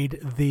this made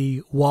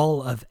the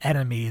wall of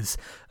enemies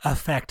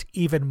effect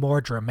even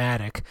more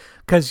dramatic,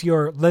 because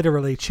you're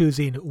literally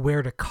choosing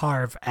where to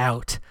carve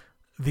out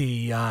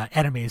the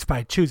enemies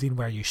by choosing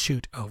where you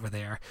shoot over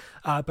there.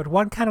 But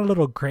one kind of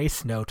little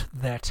grace note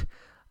that,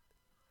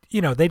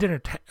 they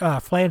didn't,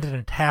 Flan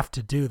didn't have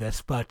to do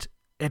this, but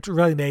it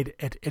really made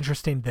it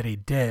interesting that he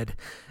did,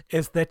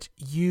 is that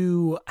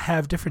you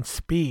have different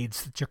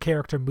speeds that your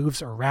character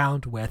moves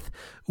around with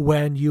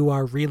when you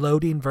are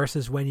reloading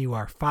versus when you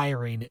are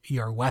firing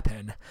your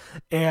weapon.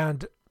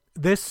 And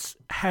this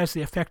has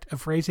the effect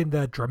of raising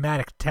the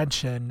dramatic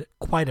tension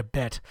quite a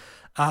bit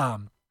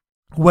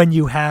when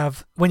you're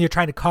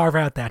trying to carve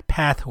out that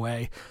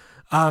pathway.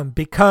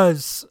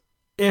 Because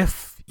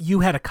if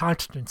you had a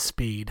constant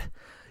speed,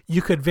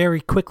 you could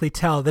very quickly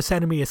tell this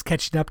enemy is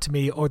catching up to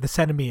me or this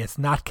enemy is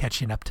not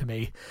catching up to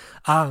me.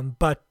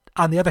 But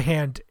on the other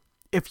hand,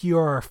 if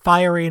you're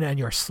firing and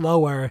you're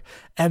slower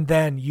and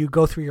then you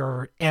go through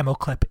your ammo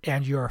clip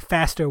and you're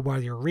faster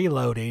while you're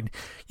reloading,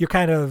 you're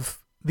kind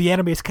of, the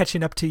enemy's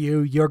catching up to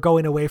you, you're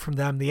going away from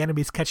them, the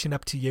enemy's catching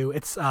up to you.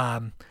 It's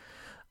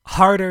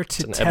harder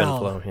to tell. Ebb and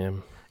flow, yeah.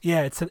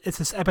 Yeah, it's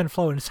this ebb and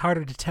flow, and it's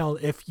harder to tell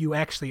if you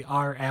actually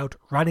are out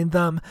running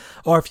them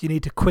or if you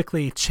need to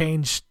quickly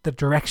change the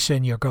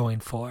direction you're going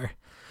for.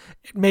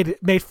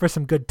 It made for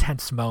some good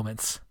tense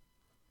moments.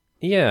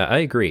 Yeah, I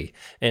agree.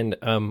 And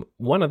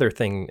one other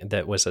thing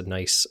that was a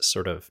nice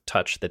sort of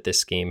touch that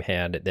this game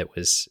had that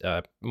was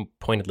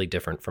pointedly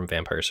different from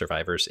Vampire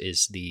Survivors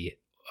is the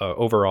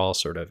overall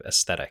sort of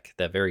aesthetic,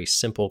 the very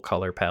simple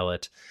color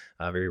palette,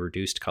 very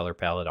reduced color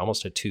palette,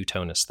 almost a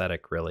two-tone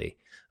aesthetic, really.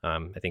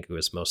 I think it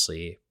was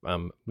mostly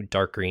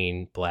dark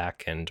green,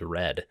 black, and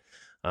red.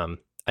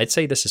 I'd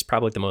say this is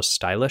probably the most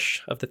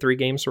stylish of the three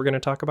games we're going to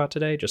talk about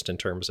today, just in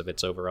terms of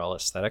its overall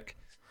aesthetic.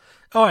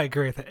 Oh, I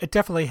agree with it. It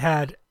definitely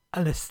had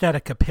an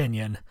aesthetic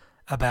opinion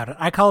about it.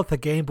 I call it the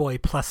Game Boy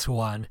plus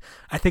one.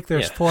 I think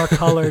there's Yeah. 4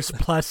 colors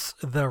plus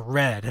the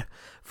red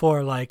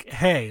for like,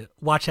 hey,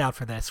 watch out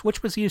for this,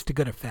 which was used to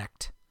good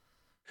effect.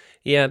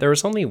 Yeah, there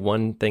was only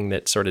one thing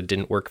that sort of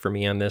didn't work for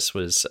me on this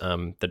was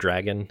the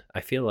dragon.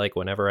 I feel like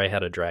whenever I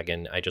had a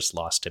dragon, I just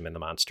lost him in the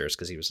monsters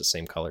because he was the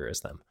same color as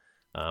them.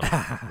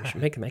 We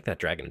should make that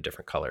dragon a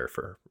different color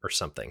or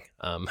something.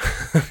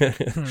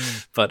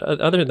 But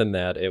other than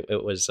that,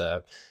 it was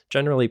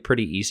generally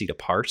pretty easy to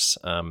parse,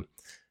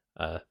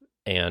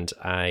 and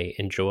I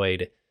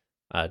enjoyed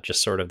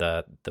just sort of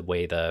the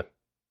way the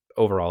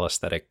overall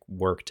aesthetic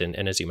worked.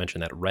 And as you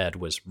mentioned, that red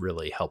was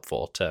really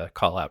helpful to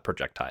call out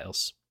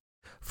projectiles.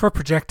 For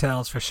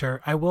projectiles, for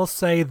sure. I will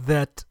say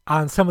that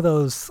on some of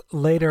those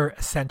later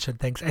Ascension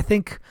things, I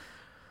think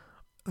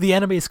the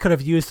enemies could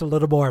have used a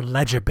little more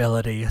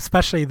legibility,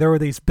 especially there were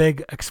these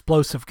big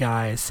explosive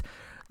guys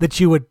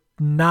that you would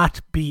not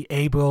be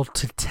able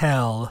to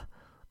tell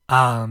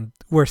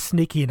were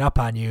sneaking up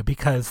on you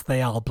because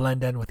they all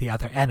blend in with the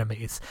other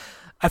enemies.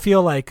 I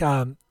feel like,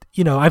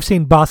 I've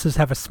seen bosses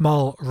have a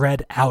small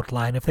red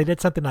outline. If they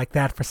did something like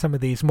that for some of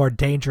these more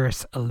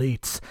dangerous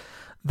elites,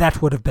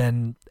 that would have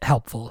been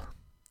helpful.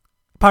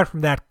 Apart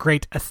from that,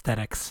 great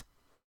aesthetics.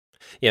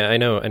 Yeah, I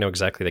know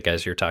exactly the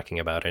guys you're talking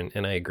about,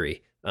 and I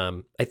agree.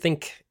 I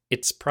think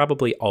it's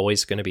probably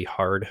always going to be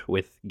hard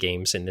with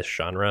games in this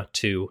genre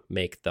to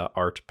make the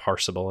art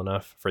parsable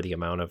enough for the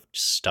amount of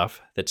stuff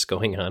that's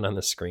going on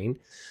the screen.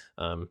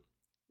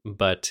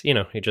 But,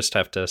 you just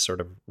have to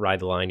sort of ride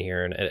the line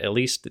here. And at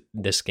least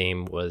this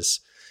game was,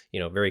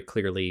 very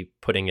clearly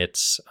putting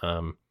its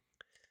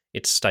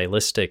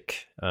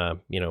stylistic,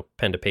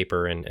 pen to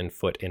paper and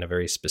foot in a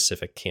very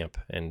specific camp.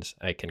 And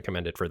I can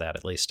commend it for that,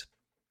 at least.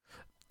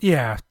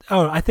 Yeah.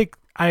 Oh, I think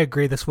I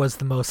agree. This was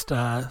the most,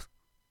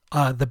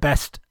 the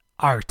best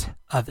art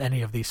of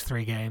any of these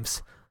 3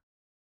 games.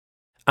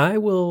 I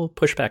will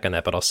push back on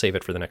that, but I'll save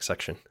it for the next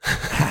section.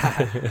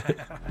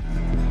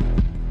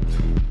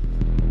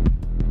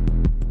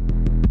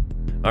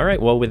 All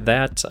right, well, with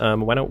that,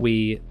 why don't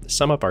we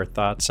sum up our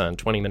thoughts on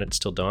 20 Minutes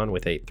Till Dawn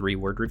with a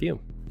 3-word review?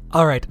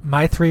 All right,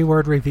 my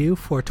 3-word review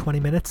for 20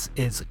 minutes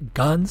is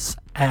Guns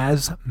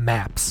as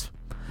Maps.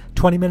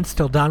 20 Minutes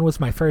Till Dawn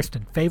was my first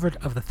and favorite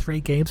of the 3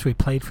 games we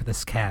played for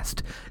this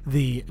cast.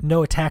 The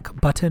no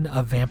attack button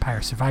of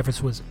Vampire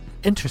Survivors was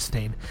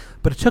interesting,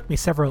 but it took me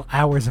several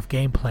hours of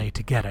gameplay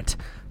to get it.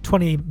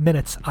 20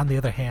 Minutes, on the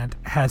other hand,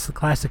 has the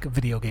classic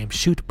video game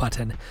shoot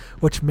button,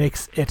 which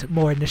makes it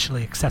more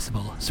initially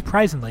accessible.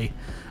 Surprisingly,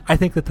 I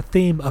think that the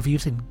theme of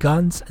using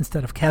guns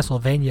instead of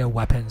Castlevania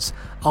weapons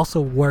also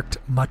worked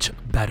much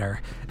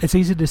better. It's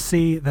easy to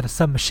see that a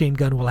submachine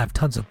gun will have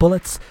tons of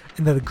bullets,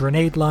 and that a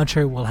grenade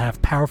launcher will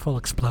have powerful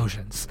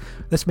explosions.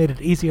 This made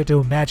it easier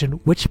to imagine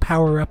which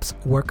power-ups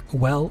work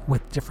well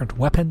with different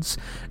weapons,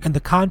 and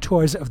the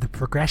contours of the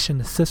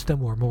progression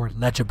system were more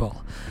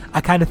legible.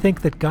 I kind of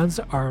think that guns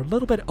are a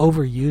little bit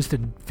overused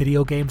in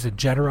video games in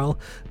general,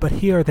 but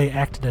here they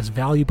acted as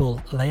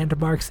valuable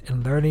landmarks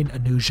in learning a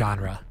new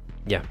genre.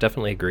 Yeah,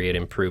 definitely agree. It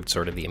improved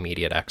sort of the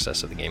immediate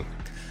access of the game.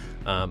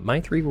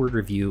 My 3-word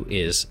review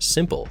is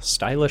simple,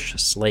 stylish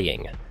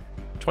slaying.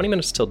 20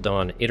 Minutes Till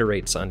Dawn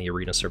iterates on the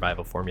arena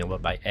survival formula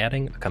by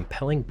adding a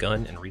compelling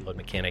gun and reload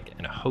mechanic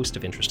and a host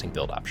of interesting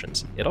build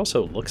options. It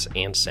also looks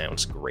and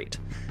sounds great.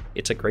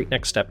 It's a great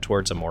next step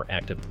towards a more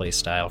active play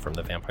style from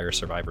the Vampire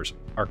Survivors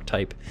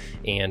archetype,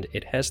 and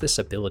it has this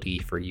ability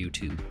for you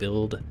to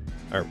build,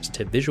 or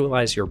to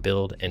visualize your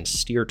build and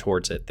steer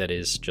towards it that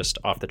is just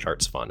off the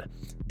charts fun.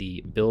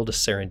 The build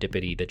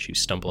serendipity that you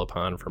stumble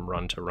upon from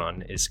run to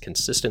run is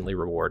consistently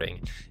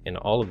rewarding, and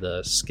all of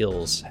the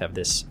skills have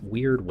this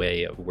weird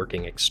way of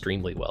working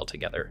extremely well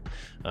together.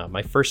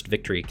 My first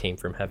victory came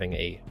from having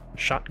a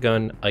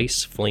shotgun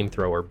ice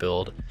flamethrower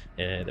build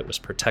that was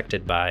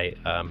protected by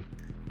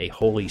a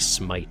holy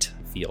smite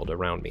field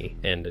around me,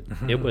 and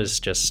it was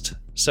just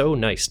so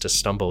nice to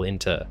stumble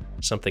into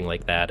something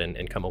like that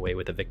and come away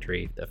with a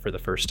victory for the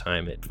first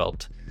time. It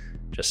felt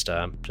just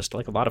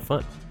like a lot of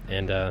fun,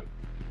 and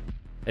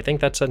I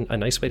think that's a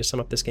nice way to sum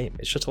up this game.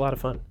 It's just a lot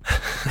of fun.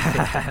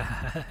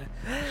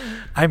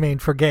 I mean,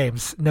 for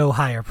games, no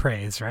higher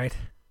praise, right?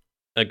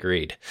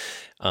 Agreed.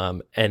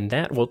 And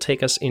that will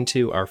take us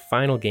into our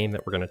final game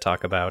that we're going to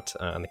talk about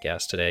on the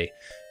cast today,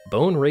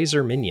 Bone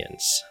Razor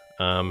Minions.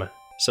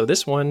 So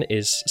this one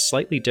is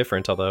slightly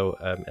different, although,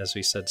 as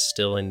we said,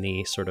 still in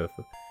the sort of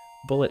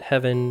bullet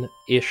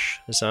heaven-ish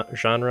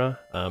genre,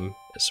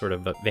 sort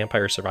of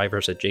Vampire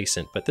Survivors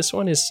adjacent. But this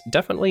one is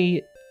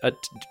definitely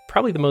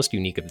probably the most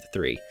unique of the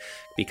 3,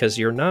 because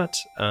you're not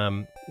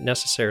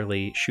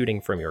necessarily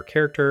shooting from your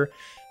character.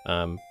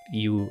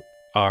 You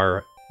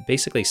are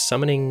basically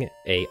summoning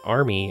an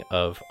army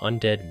of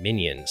undead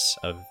minions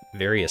of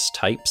various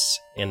types,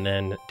 and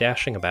then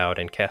dashing about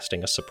and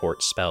casting a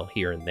support spell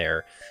here and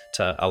there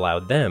to allow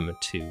them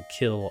to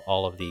kill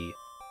all of the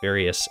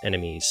various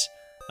enemies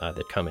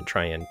that come and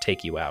try and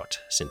take you out,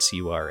 since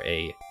you are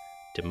a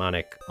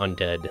demonic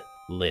undead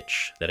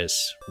lich that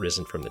has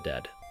risen from the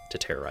dead. to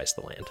terrorize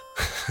the land.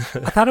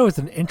 I thought it was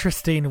an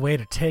interesting way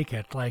to take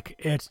it. Like,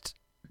 it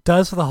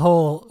does the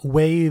whole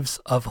waves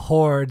of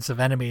hordes of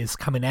enemies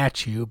coming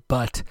at you,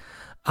 but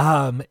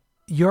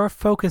you're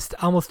focused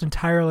almost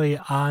entirely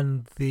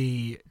on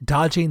the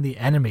dodging the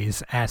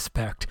enemies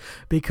aspect,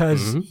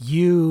 because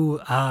you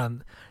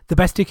the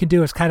best you can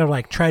do is kind of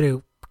like try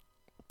to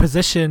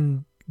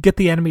get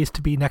the enemies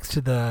to be next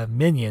to the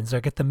minions,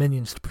 or get the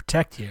minions to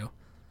protect you.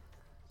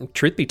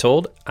 Truth be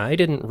told, I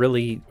didn't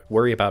really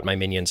worry about my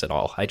minions at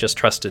all. I just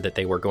trusted that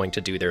they were going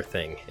to do their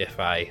thing if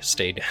I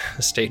stayed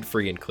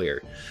free and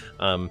clear.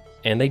 And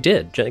they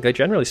did.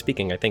 Generally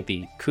speaking, I think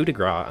the coup de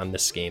grace on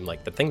this game,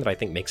 like the thing that I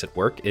think makes it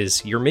work,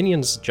 is your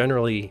minions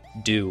generally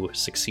do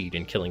succeed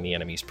in killing the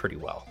enemies pretty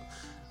well.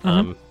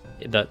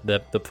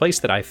 The place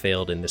that I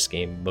failed in this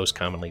game most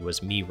commonly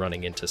was me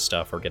running into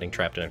stuff or getting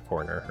trapped in a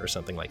corner or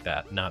something like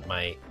that, not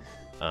my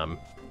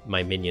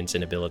minions'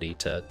 inability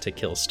to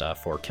kill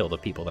stuff or kill the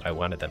people that I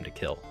wanted them to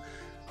kill.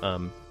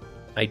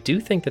 I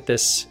do think that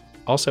this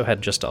also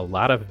had just a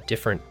lot of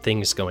different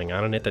things going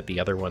on in it that the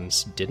other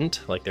ones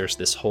didn't. Like, there's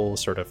this whole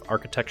sort of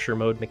architecture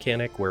mode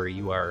mechanic where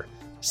you are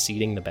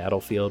seeding the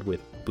battlefield with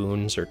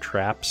boons or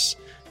traps,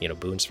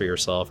 boons for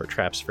yourself or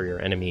traps for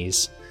your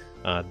enemies,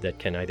 that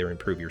can either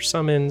improve your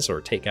summons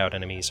or take out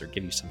enemies or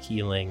give you some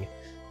healing.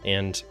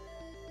 And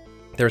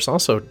there's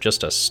also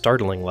just a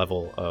startling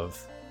level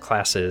of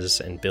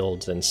classes and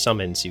builds and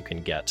summons you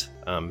can get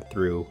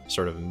through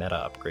sort of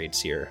meta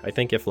upgrades here. I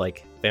think if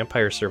like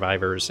Vampire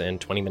Survivors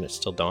and 20 Minutes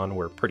Till Dawn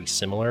were pretty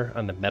similar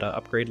on the meta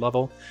upgrade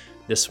level,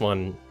 this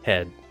one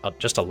had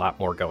just a lot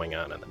more going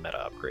on the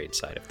meta upgrade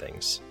side of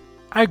things.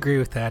 I agree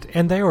with that,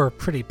 and they were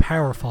pretty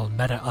powerful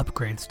meta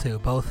upgrades too,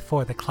 both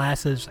for the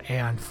classes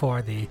and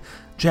for the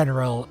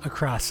general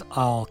across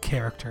all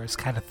characters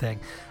kind of thing.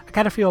 I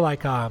kind of feel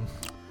like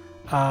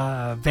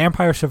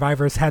Vampire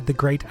Survivors had the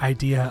great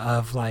idea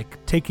of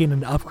like taking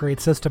an upgrade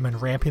system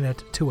and ramping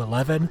it to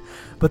 11,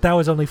 but that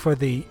was only for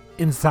the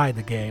inside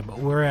the game,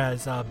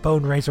 whereas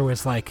Bone Razor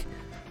was like,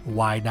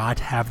 why not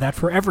have that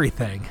for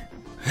everything?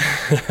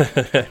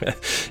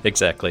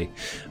 Exactly.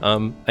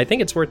 I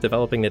think it's worth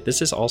developing that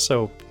this is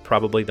also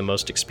probably the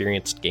most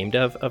experienced game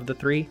dev of the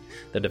three.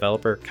 The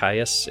developer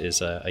Caius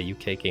is a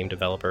UK game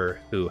developer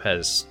who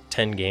has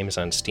 10 games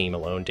on Steam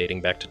alone dating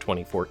back to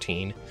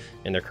 2014,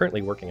 and they're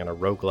currently working on a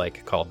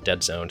roguelike called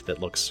Dead Zoned that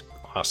looks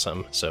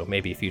awesome, so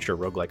maybe future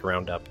roguelike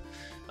roundup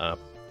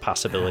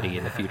possibility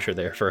in the future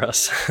there for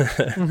us.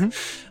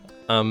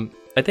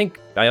 I think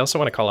I also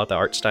want to call out the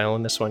art style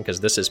in this one, because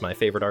this is my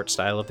favorite art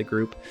style of the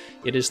group.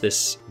 It is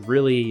this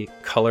really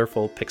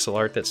colorful pixel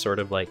art that sort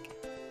of like,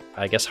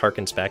 I guess,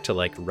 harkens back to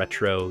like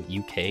retro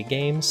UK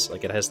games.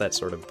 Like, it has that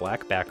sort of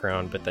black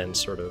background, but then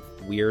sort of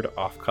weird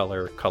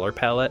off-color color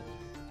palette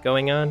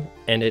going on.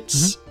 And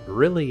it's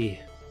really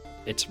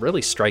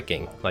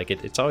striking. Like,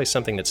 it's always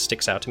something that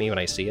sticks out to me when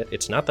I see it.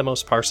 It's not the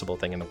most parsable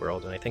thing in the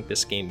world, and I think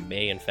this game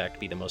may in fact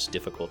be the most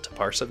difficult to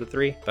parse of the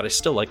three, but I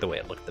still like the way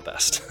it looked the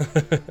best.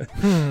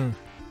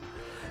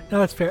 No,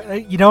 that's fair.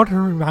 You know what it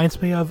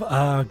reminds me of?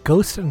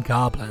 Ghosts and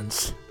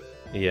Goblins.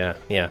 Yeah,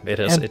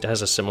 it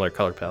has a similar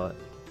color palette.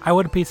 I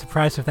wouldn't be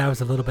surprised if that was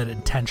a little bit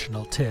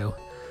intentional too.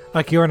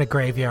 Like, you're in a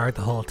graveyard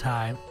the whole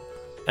time.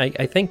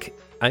 I think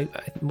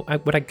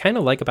what I kind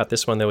of like about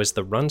this one, though, is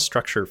the run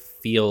structure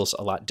feels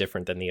a lot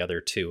different than the other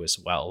two as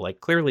well.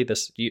 Like, clearly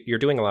you're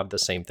doing a lot of the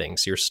same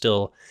things. You're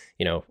still,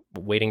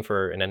 waiting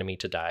for an enemy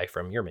to die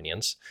from your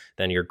minions.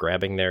 Then you're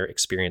grabbing their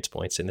experience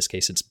points. In this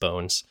case, it's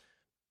bones.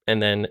 And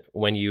then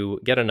when you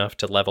get enough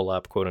to level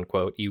up, quote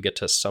unquote, you get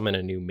to summon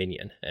a new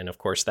minion. And of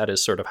course, that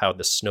is sort of how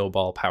the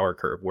snowball power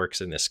curve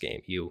works in this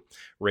game. You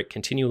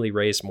continually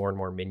raise more and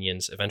more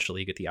minions.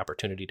 Eventually, you get the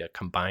opportunity to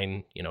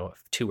combine,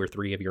 2 or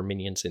 3 of your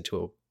minions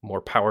into a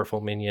more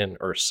powerful minion,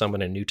 or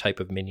summon a new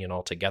type of minion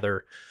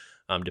altogether,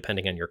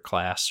 depending on your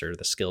class or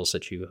the skills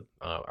that you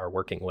are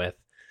working with.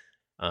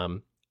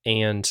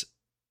 And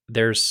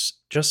there's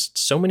just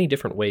so many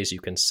different ways you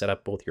can set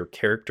up both your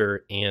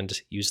character and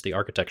use the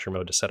architecture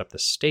mode to set up the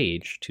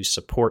stage to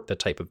support the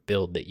type of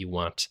build that you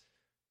want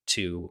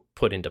to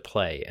put into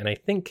play. And I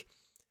think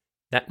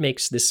that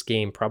makes this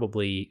game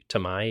probably, to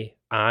my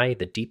eye,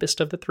 the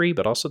deepest of the three,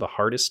 but also the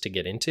hardest to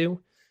get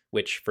into,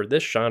 which for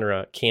this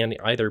genre can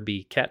either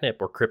be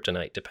catnip or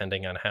kryptonite,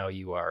 depending on how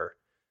you are,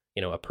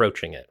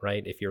 approaching it,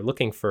 right? If you're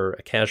looking for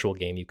a casual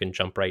game you can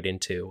jump right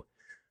into,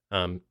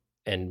 and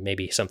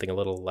maybe something a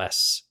little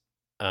less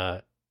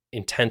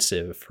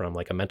intensive from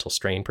like a mental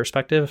strain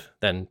perspective,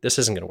 then this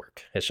isn't going to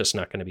work. It's just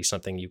not going to be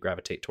something you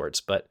gravitate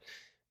towards. But,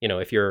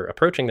 if you're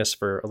approaching this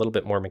for a little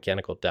bit more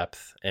mechanical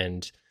depth,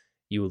 and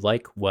you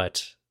like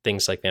what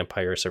things like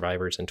Vampire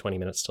Survivors and 20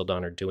 Minutes Till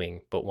Dawn are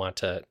doing, but want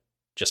to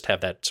just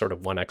have that sort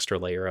of one extra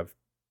layer of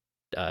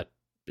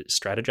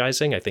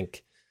strategizing, I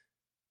think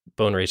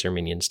Bone Razor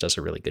Minions does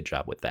a really good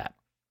job with that.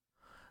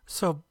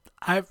 So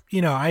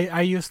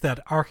I use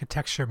that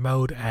architecture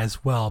mode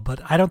as well,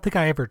 but I don't think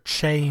I ever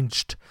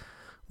changed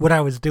what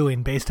I was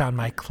doing based on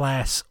my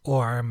class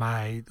or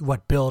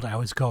what build I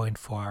was going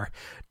for.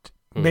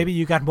 Maybe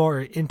you got more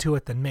into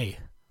it than me.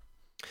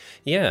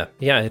 Yeah.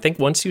 I think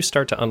once you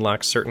start to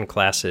unlock certain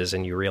classes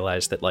and you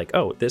realize that, like,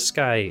 oh, this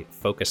guy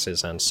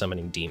focuses on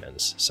summoning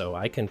demons, so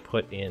I can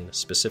put in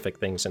specific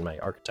things in my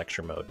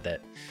architecture mode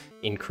that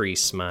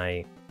increase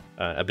my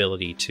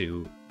ability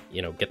to,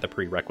 get the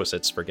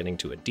prerequisites for getting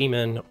to a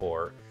demon,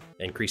 or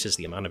increases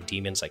the amount of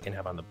demons I can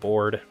have on the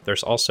board.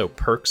 There's also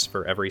perks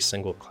for every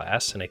single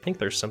class, and I think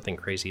there's something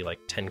crazy like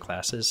 10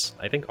 classes.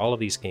 I think all of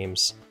these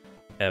games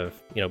have,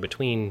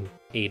 between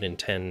 8 and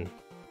 10,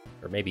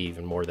 or maybe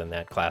even more than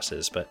that,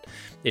 classes, but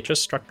it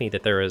just struck me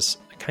that there is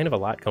kind of a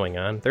lot going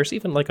on. There's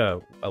even like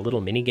a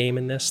little mini game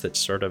in this that's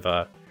sort of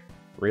a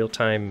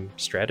real-time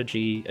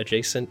strategy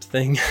adjacent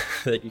thing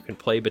that you can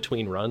play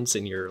between runs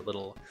in your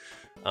little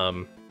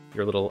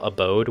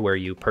abode, where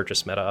you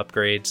purchase meta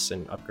upgrades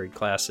and upgrade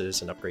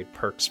classes and upgrade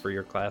perks for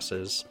your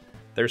classes.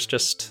 There's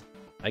just,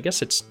 I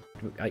guess it's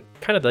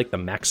kind of like the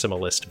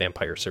maximalist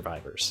Vampire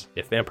Survivors,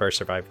 if Vampire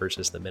Survivors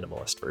is the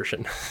minimalist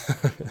version.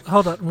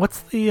 Hold on, what's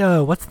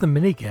the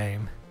mini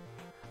game?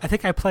 I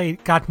think I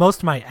got most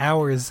of my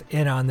hours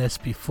in on this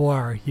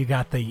before you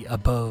got the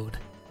abode.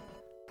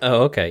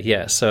 Oh, okay,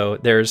 yeah. So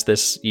there's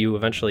this. You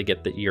eventually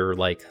get your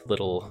like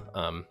little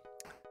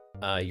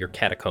your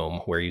catacomb,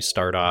 where you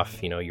start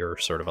off. You're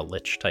sort of a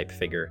lich type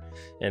figure,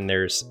 and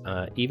there's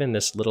even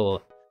this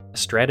little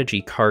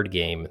strategy card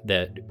game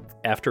that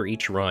after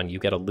each run you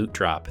get a loot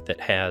drop that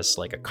has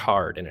like a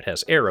card and it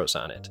has arrows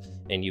on it,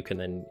 and you can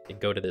then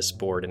go to this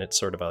board, and it's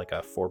sort of like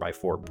a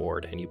 4x4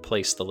 board, and you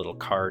place the little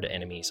card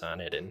enemies on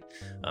it, and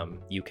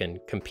you can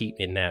compete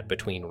in that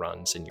between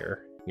runs in your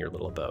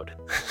little abode.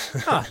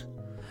 Huh.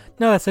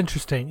 No, that's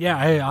interesting. Yeah,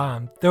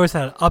 I there was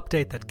an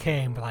update that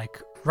came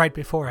like right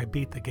before I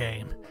beat the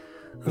game.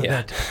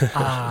 Yeah.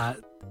 That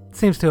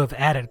seems to have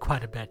added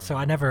quite a bit. So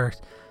I never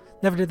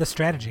did the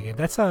strategy game.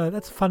 That's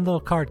a fun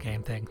little card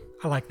game thing.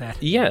 I like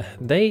that. Yeah,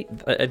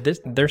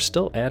 they're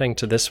still adding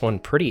to this one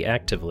pretty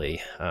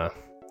actively.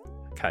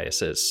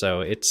 Caius is.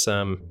 So it's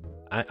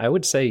I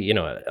would say,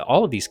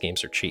 all of these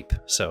games are cheap,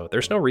 so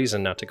there's no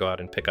reason not to go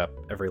out and pick up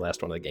every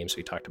last one of the games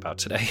we talked about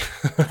today.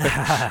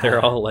 They're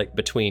all like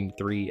between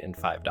 $3 and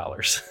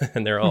 $5,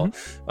 and they're all,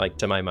 like,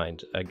 to my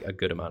mind, a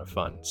good amount of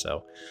fun.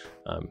 So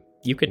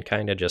you can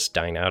kind of just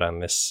dine out on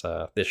this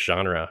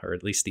genre, or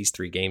at least these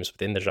 3 games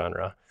within the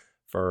genre,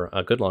 for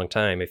a good long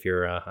time if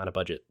you're on a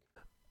budget.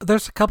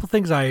 There's a couple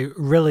things I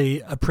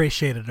really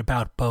appreciated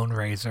about Bone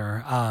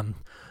Razor.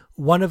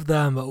 One of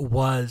them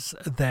was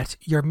that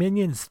your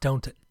minions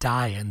don't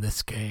die in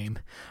this game.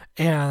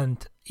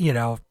 And,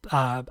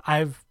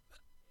 I've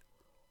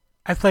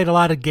played a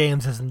lot of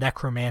games as a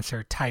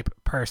necromancer type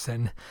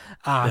person,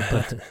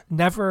 but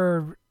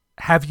never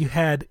have you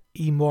had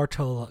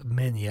immortal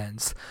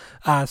minions.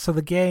 So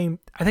the game,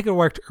 I think it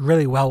worked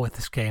really well with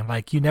this game.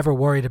 Like, you never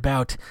worried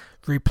about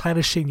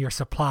replenishing your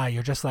supply.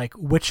 You're just like,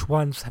 which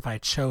ones have I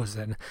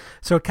chosen?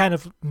 So it kind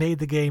of made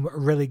the game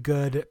really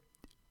good,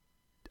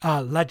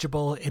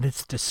 legible in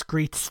its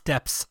discrete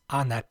steps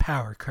on that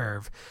power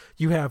curve.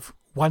 You have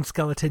one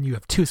skeleton, you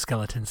have 2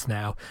 skeletons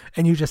now,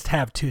 and you just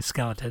have 2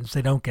 skeletons.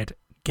 They don't get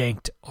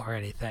ganked or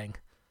anything.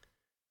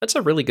 That's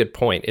a really good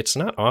point. It's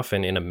not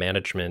often in a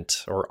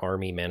management or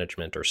army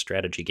management or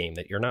strategy game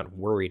that you're not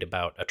worried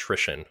about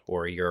attrition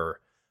or your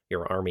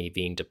army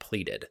being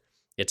depleted.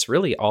 It's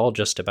really all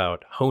just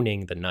about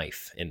honing the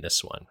knife in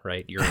this one,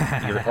 right? Your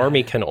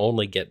army can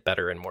only get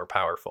better and more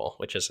powerful,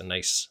 which is a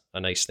nice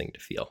thing to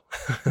feel.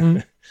 Mm-hmm.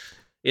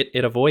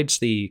 It avoids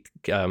the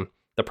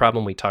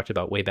problem we talked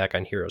about way back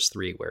on Heroes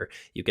 3, where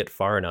you get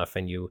far enough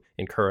and you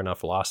incur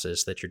enough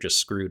losses that you're just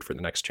screwed for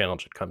the next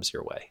challenge that comes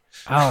your way.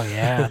 Oh,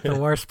 yeah. The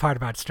worst part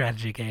about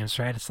strategy games,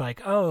 right? It's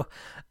like, oh,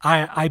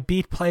 I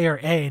beat player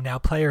A, now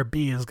player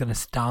B is going to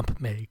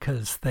stomp me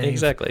because they...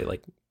 Exactly.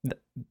 Like,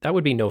 that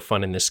would be no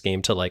fun in this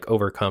game, to like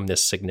overcome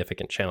this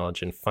significant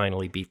challenge and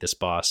finally beat this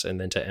boss, and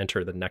then to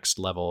enter the next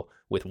level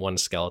with 1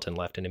 skeleton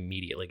left and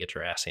immediately get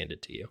your ass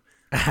handed to you.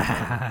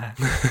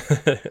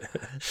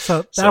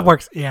 So that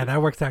works. Yeah,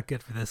 that works out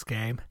good for this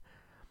game.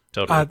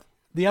 Totally.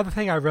 The other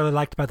thing I really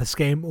liked about this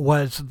game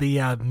was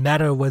the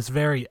meta was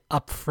very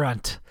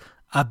upfront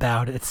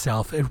about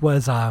itself. It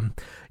was,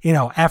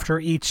 after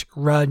each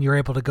run, you're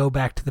able to go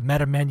back to the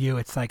meta menu.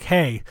 It's like,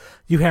 hey,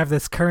 you have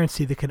this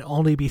currency that can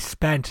only be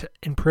spent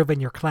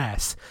improving your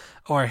class.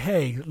 Or,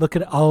 hey, look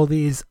at all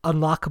these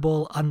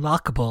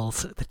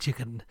unlockables that you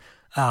can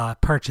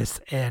purchase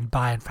and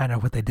buy and find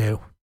out what they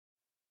do.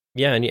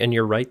 Yeah, and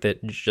you're right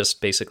that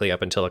just basically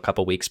up until a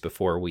couple weeks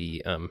before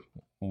we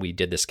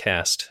did this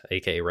cast,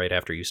 aka right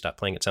after you stopped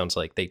playing, it sounds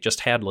like they just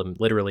had them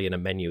literally in a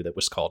menu that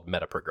was called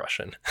meta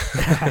progression.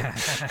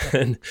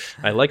 And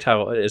I liked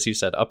how, as you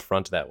said, up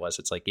front that was.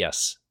 It's like,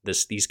 yes,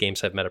 these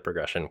games have meta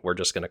progression. We're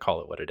just going to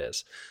call it what it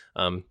is.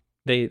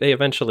 They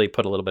eventually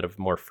put a little bit of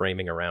more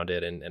framing around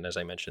it, and as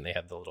I mentioned, they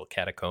have the little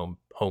catacomb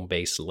home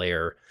base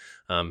layer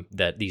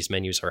that these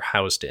menus are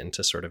housed in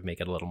to sort of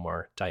make it a little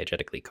more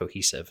diegetically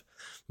cohesive.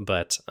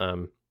 But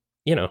to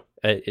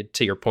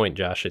your point,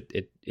 Josh,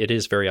 it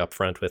is very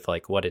upfront with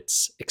like what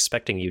it's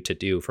expecting you to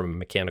do from a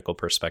mechanical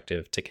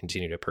perspective to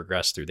continue to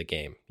progress through the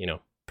game.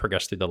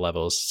 Progress through the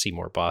levels, see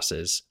more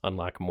bosses,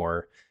 unlock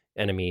more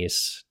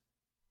enemies,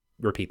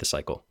 repeat the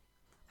cycle.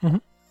 Mm-hmm.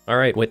 All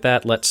right, with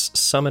that, let's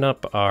summon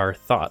up our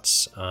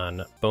thoughts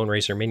on Bone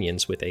Razor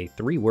Minions with a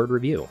 3-word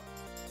review.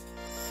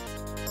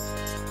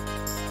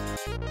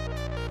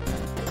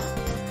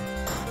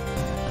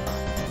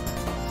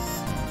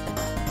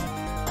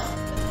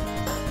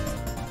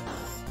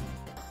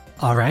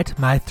 Alright,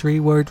 my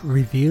 3-word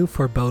review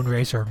for Bone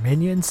Razor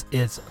Minions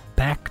is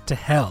back to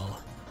hell.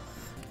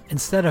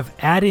 Instead of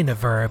adding a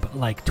verb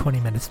like 20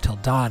 minutes till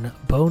dawn,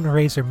 Bone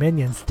Razor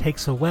Minions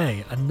takes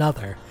away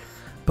another.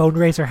 Bone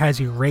Razor has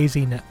you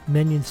raising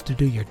minions to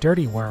do your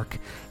dirty work,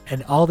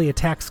 and all the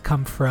attacks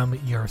come from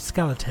your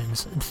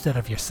skeletons instead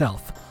of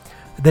yourself.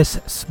 This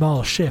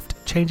small shift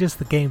changes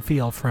the game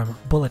feel from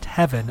bullet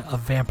heaven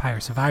of Vampire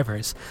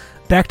Survivors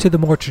back to the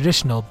more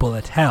traditional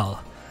bullet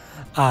hell.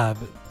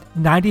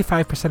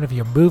 95% of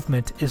your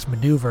movement is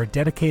maneuver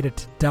dedicated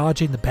to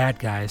dodging the bad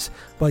guys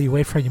while you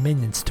wait for your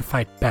minions to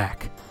fight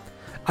back.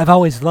 I've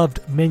always loved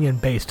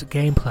minion-based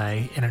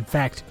gameplay, and in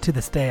fact, to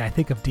this day I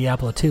think of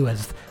Diablo 2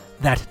 as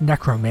that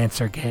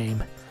necromancer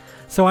game.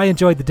 So I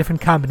enjoyed the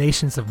different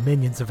combinations of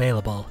minions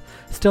available.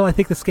 Still, I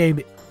think this game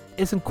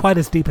isn't quite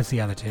as deep as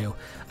the other two.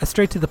 A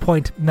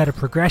straight-to-the-point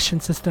meta-progression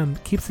system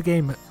keeps the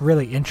game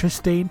really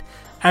interesting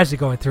as you're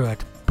going through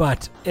it,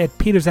 but it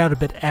peters out a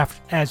bit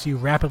as you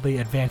rapidly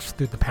advance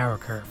through the power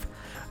curve.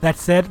 That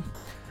said,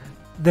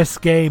 this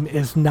game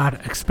is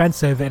not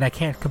expensive, and I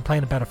can't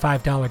complain about a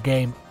 $5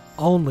 game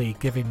only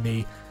giving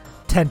me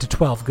 10 to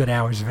 12 good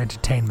hours of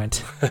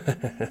entertainment.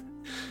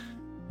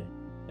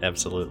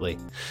 Absolutely.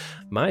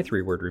 My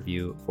 3-word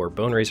review for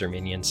Bone Razor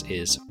Minions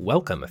is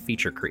welcome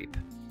feature creep.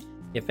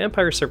 If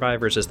Vampire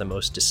Survivors is the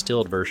most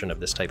distilled version of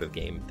this type of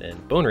game, then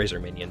Bone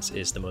Razor Minions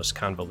is the most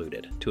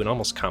convoluted, to an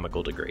almost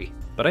comical degree.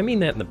 But I mean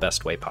that in the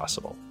best way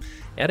possible.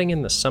 Adding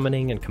in the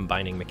summoning and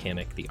combining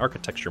mechanic, the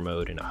architecture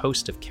mode, and a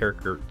host of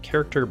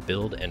character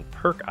build and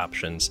perk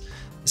options,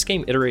 this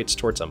game iterates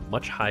towards a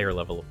much higher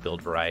level of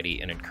build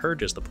variety and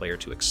encourages the player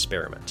to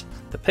experiment.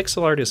 The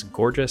pixel art is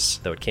gorgeous,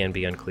 though it can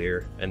be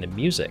unclear, and the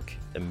music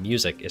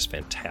is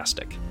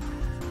fantastic.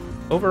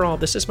 Overall,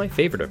 this is my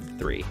favorite of the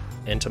 3,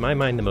 and to my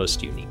mind the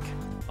most unique,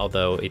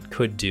 although it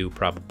could do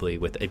probably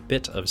with a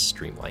bit of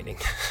streamlining.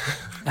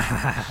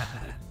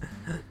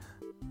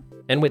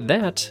 And with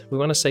that, we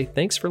want to say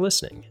thanks for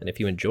listening, and if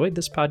you enjoyed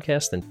this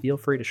podcast, then feel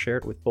free to share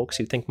it with folks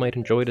you think might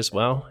enjoy it as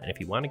well, and if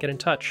you want to get in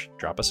touch,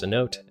 drop us a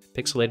note at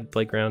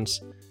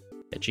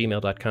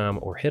pixelatedplaygrounds@gmail.com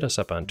or hit us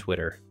up on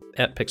Twitter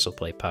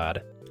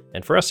 @pixelplaypod.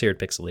 And for us here at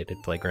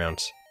Pixelated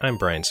Playgrounds, I'm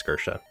Brian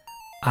Skirsha.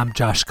 I'm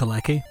Josh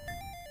Galecki.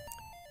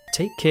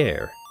 Take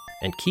care,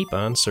 and keep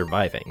on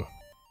surviving.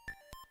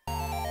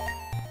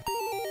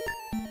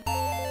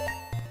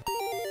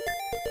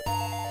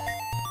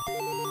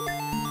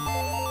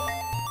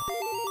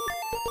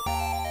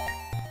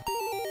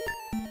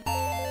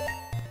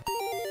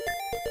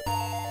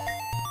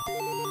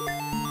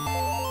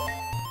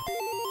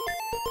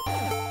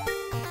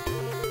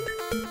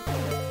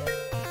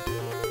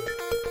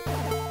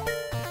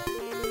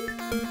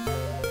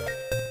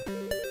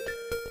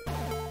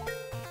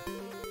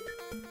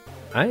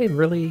 I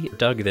really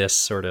dug this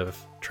sort of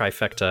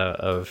trifecta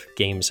of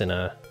games in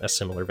a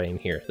similar vein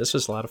here. This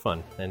was a lot of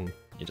fun, and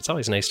it's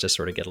always nice to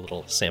sort of get a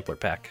little sampler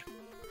pack.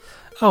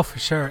 Oh, for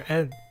sure.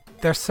 And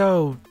they're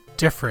so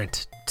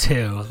different,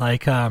 too.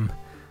 Like,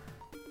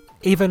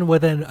 even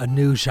within a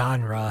new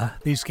genre,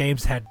 these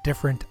games had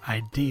different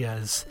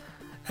ideas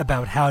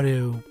about how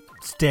to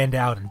stand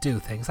out and do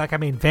things. Like, I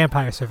mean,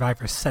 Vampire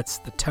Survivors sets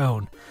the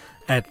tone,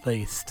 at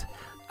least.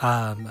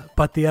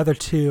 But the other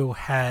two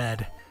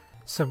had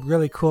some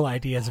really cool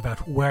ideas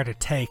about where to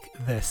take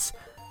this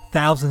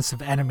thousands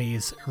of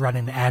enemies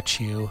running at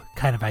you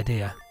kind of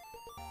idea.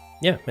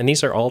 Yeah, and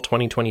these are all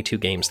 2022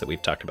 games that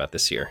we've talked about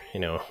this year. You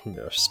know,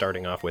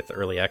 starting off with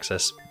early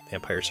access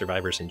Vampire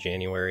Survivors in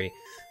January,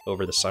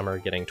 over the summer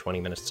getting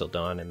 20 Minutes Till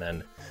Dawn, and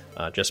then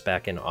just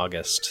back in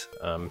August,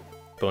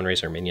 Bone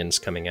Razor Minions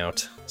coming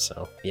out.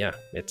 So yeah,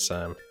 it's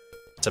a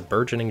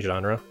burgeoning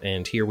genre,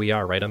 and here we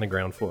are right on the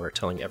ground floor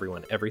telling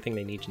everyone everything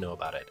they need to know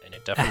about it, and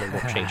it definitely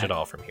won't change at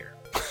all from here.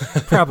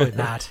 Probably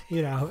not.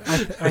 You know,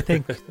 I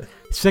think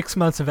 6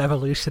 months of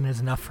evolution is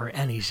enough for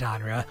any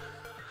genre.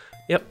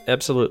 Yep,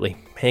 absolutely.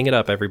 Hang it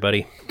up,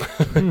 everybody.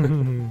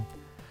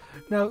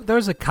 Now, there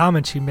was a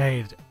comment you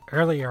made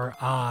earlier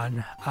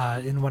on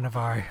in one of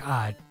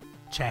our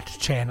chat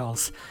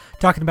channels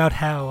talking about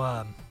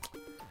how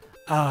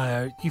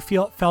you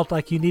felt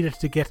like you needed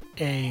to get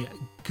a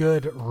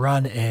good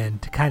run in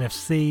to kind of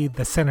see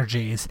the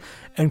synergies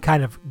and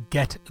kind of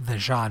get the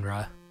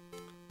genre.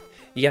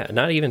 Yeah,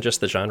 not even just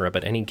the genre,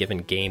 but any given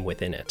game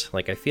within it.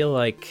 Like, I feel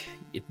like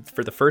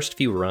for the first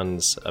few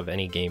runs of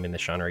any game in the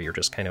genre, you're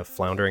just kind of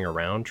floundering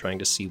around trying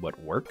to see what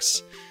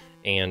works,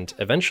 and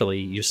eventually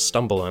you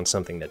stumble on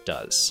something that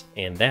does,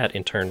 and that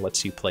in turn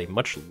lets you play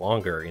much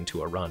longer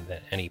into a run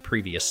than any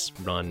previous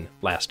run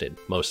lasted,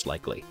 most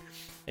likely.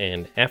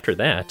 And after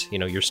that, you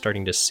know, you're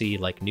starting to see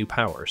like new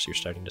powers. You're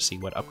starting to see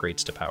what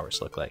upgrades to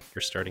powers look like.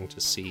 You're starting to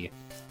see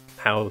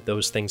how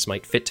those things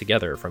might fit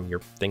together from your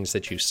things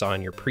that you saw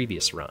in your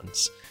previous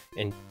runs.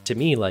 And to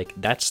me, like,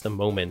 that's the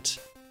moment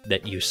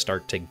that you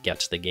start to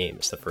get the game.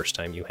 It's the first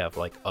time you have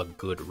like a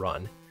good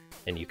run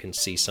and you can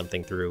see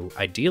something through,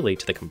 ideally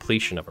to the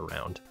completion of a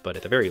round, but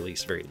at the very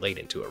least very late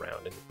into a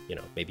round, and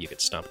maybe you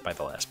get stomped by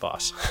the last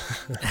boss.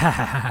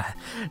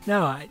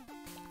 No,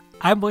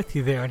 I'm with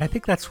you there, and I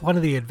think that's one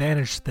of the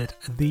advantages that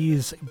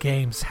these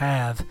games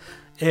have,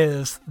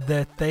 is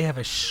that they have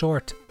a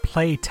short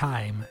play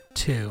time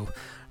too.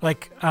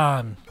 Like,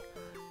 I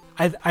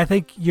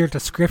think your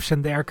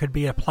description there could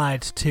be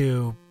applied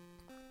to,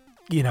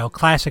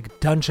 classic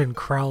dungeon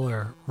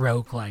crawler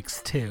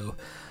roguelikes too.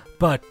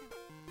 But,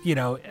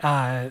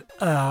 a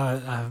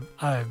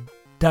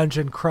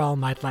dungeon crawl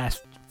might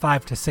last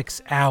 5 to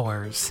 6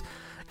 hours,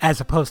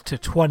 as opposed to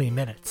 20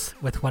 minutes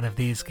with one of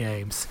these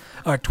games.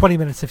 Or 20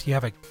 minutes if you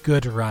have a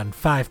good run,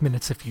 5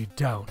 minutes if you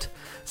don't.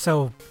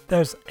 So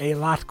there's a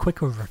lot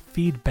quicker of a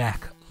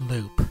feedback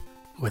loop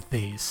with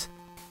these.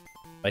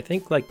 I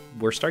think like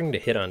we're starting to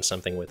hit on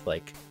something with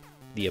like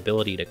the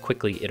ability to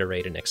quickly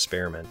iterate and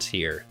experiment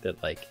here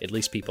that like at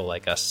least people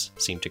like us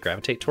seem to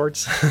gravitate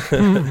towards.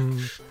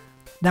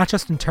 Not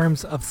just in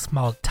terms of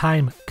small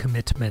time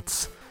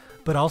commitments,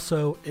 but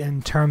also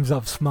in terms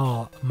of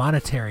small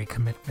monetary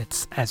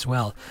commitments as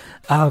well.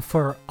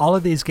 For all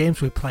of these games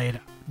we played,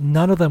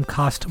 none of them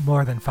cost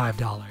more than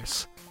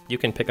 $5. You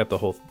can pick up the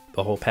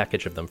whole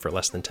package of them for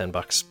less than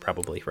 $10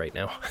 probably right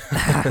now.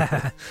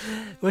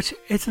 Which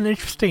it's an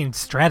interesting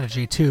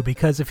strategy too,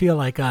 because I feel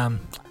like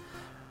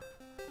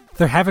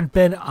there haven't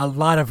been a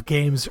lot of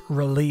games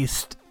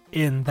released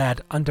in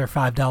that under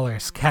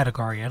 $5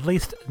 category, at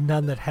least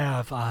none that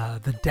have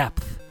the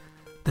depth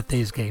that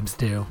these games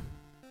do.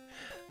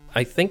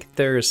 I think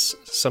there's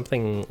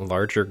something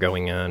larger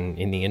going on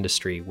in the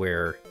industry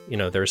where,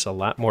 there's a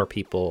lot more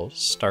people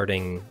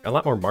starting, a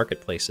lot more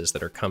marketplaces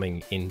that are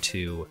coming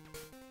into,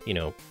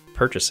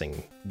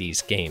 purchasing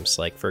these games.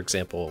 Like, for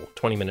example,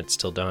 20 Minutes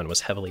Till Dawn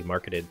was heavily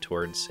marketed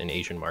towards an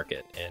Asian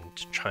market, and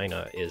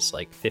China is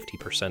like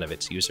 50% of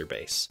its user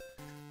base.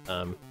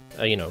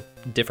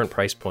 Different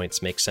price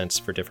points make sense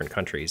for different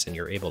countries, and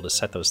you're able to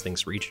set those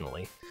things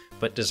regionally.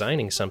 But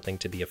designing something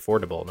to be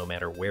affordable no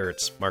matter where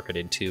it's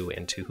marketed to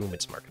and to whom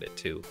it's marketed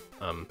to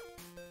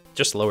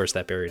just lowers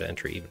that barrier to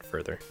entry even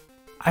further.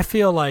 I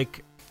feel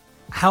like,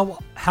 how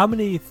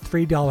many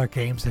 $3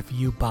 games have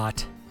you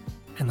bought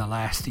in the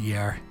last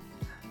year?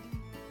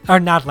 Or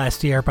not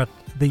last year, but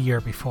the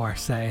year before,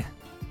 say?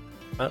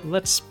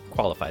 Let's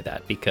qualify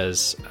that,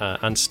 because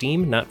on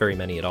Steam, not very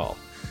many at all.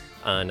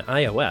 On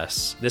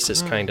iOS, this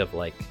is kind of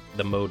like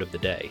the mode of the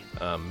day,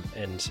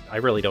 and I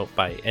really don't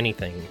buy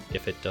anything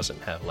if it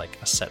doesn't have like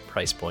a set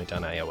price point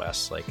on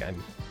iOS. Like,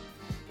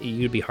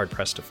 you'd be hard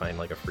pressed to find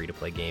like a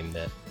free-to-play game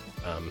that,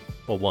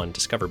 well, one,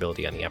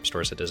 discoverability on the App Store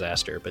is a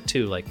disaster, but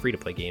two, like,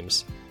 free-to-play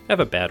games have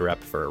a bad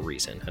rep for a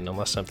reason, and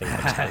unless something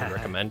comes highly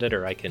recommended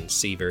or I can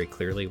see very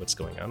clearly what's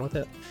going on with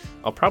it,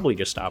 I'll probably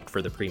just opt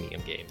for the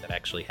premium game that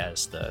actually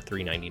has the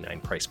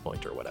 $3.99 price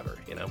point or whatever,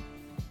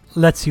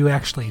 Lets you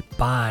actually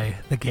buy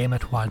the game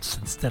at once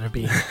instead of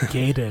being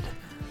gated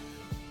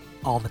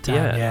all the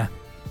time. Yeah.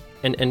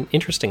 And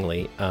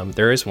interestingly,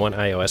 there is one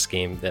iOS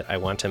game that I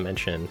want to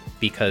mention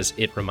because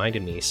it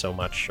reminded me so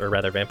much, or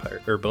rather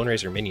Bone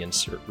Razor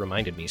Minions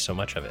reminded me so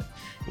much of it.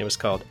 And it was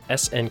called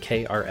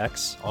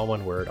SNKRX, all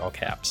one word, all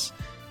caps.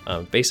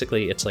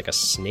 Basically, it's like a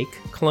Snake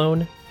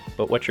clone,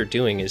 but what you're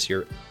doing is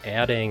you're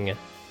adding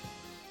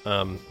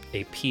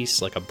a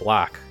piece, like a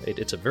block.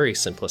 It's a very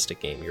simplistic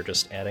game. You're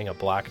just adding a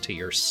block to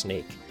your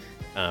snake.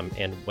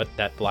 And what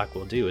that block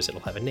will do is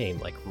it'll have a name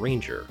like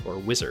Ranger or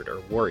Wizard or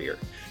Warrior.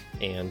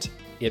 And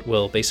it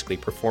will basically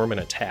perform an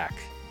attack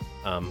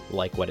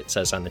like what it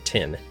says on the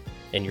tin.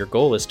 And your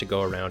goal is to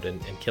go around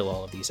and kill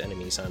all of these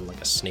enemies on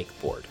like a snake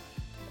board.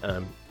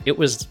 It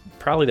was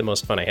probably the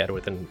most fun I had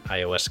with an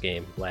iOS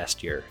game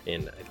last year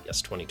in, I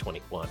guess,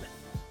 2021.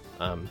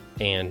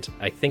 And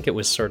I think it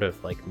was sort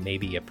of like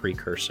maybe a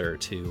precursor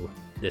to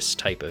this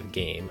type of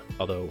game,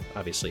 although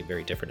obviously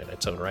very different in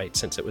its own right,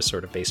 since it was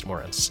sort of based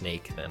more on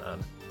Snake than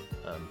on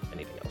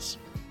anything else.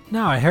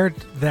 No, I heard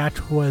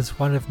that was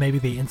one of maybe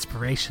the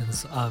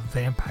inspirations of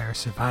Vampire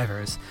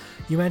Survivors.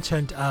 You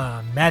mentioned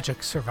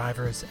Magic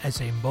Survivors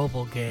as a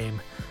mobile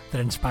game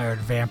that inspired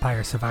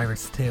Vampire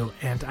Survivors too,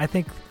 and I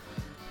think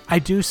I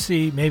do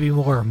see maybe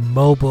more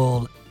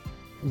mobile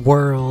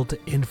world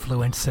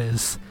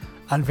influences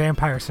on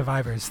Vampire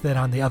Survivors than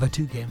on the other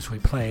two games we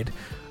played.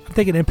 I'm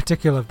thinking in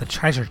particular of the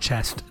treasure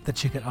chest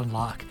that you can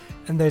unlock,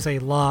 and there's a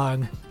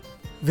long,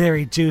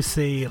 very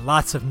juicy,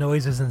 lots of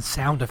noises and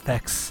sound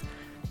effects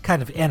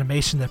kind of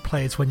animation that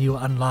plays when you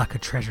unlock a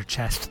treasure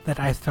chest that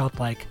I felt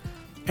like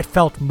it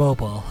felt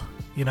mobile.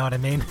 You know what I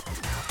mean?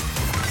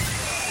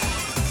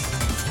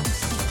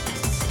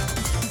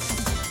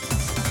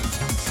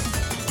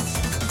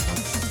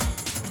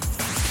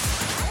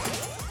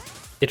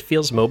 It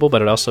feels mobile,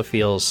 but it also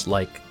feels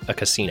like a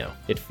casino.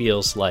 It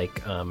feels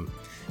like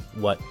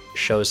what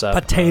shows up.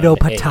 Potato.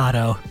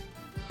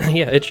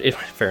 Yeah,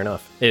 fair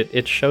enough.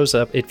 It shows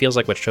up. It feels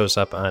like what shows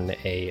up on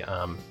a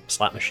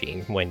slot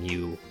machine when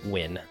you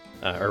win,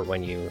 or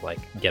when you like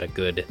get a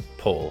good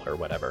pull or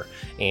whatever.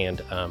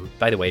 And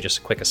by the way, just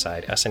a quick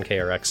aside: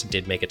 SNKRX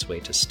did make its way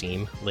to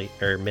Steam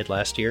mid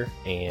last year,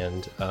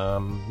 and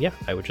yeah,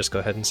 I would just go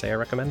ahead and say I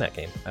recommend that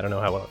game. I don't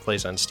know how well it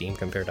plays on Steam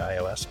compared to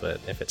iOS, but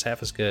if it's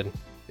half as good,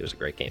 it was a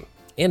great game.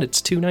 And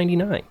it's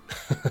 $2.99.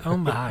 Oh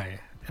my!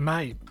 Am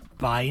I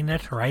buying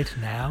it right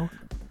now?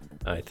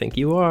 I think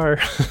you are.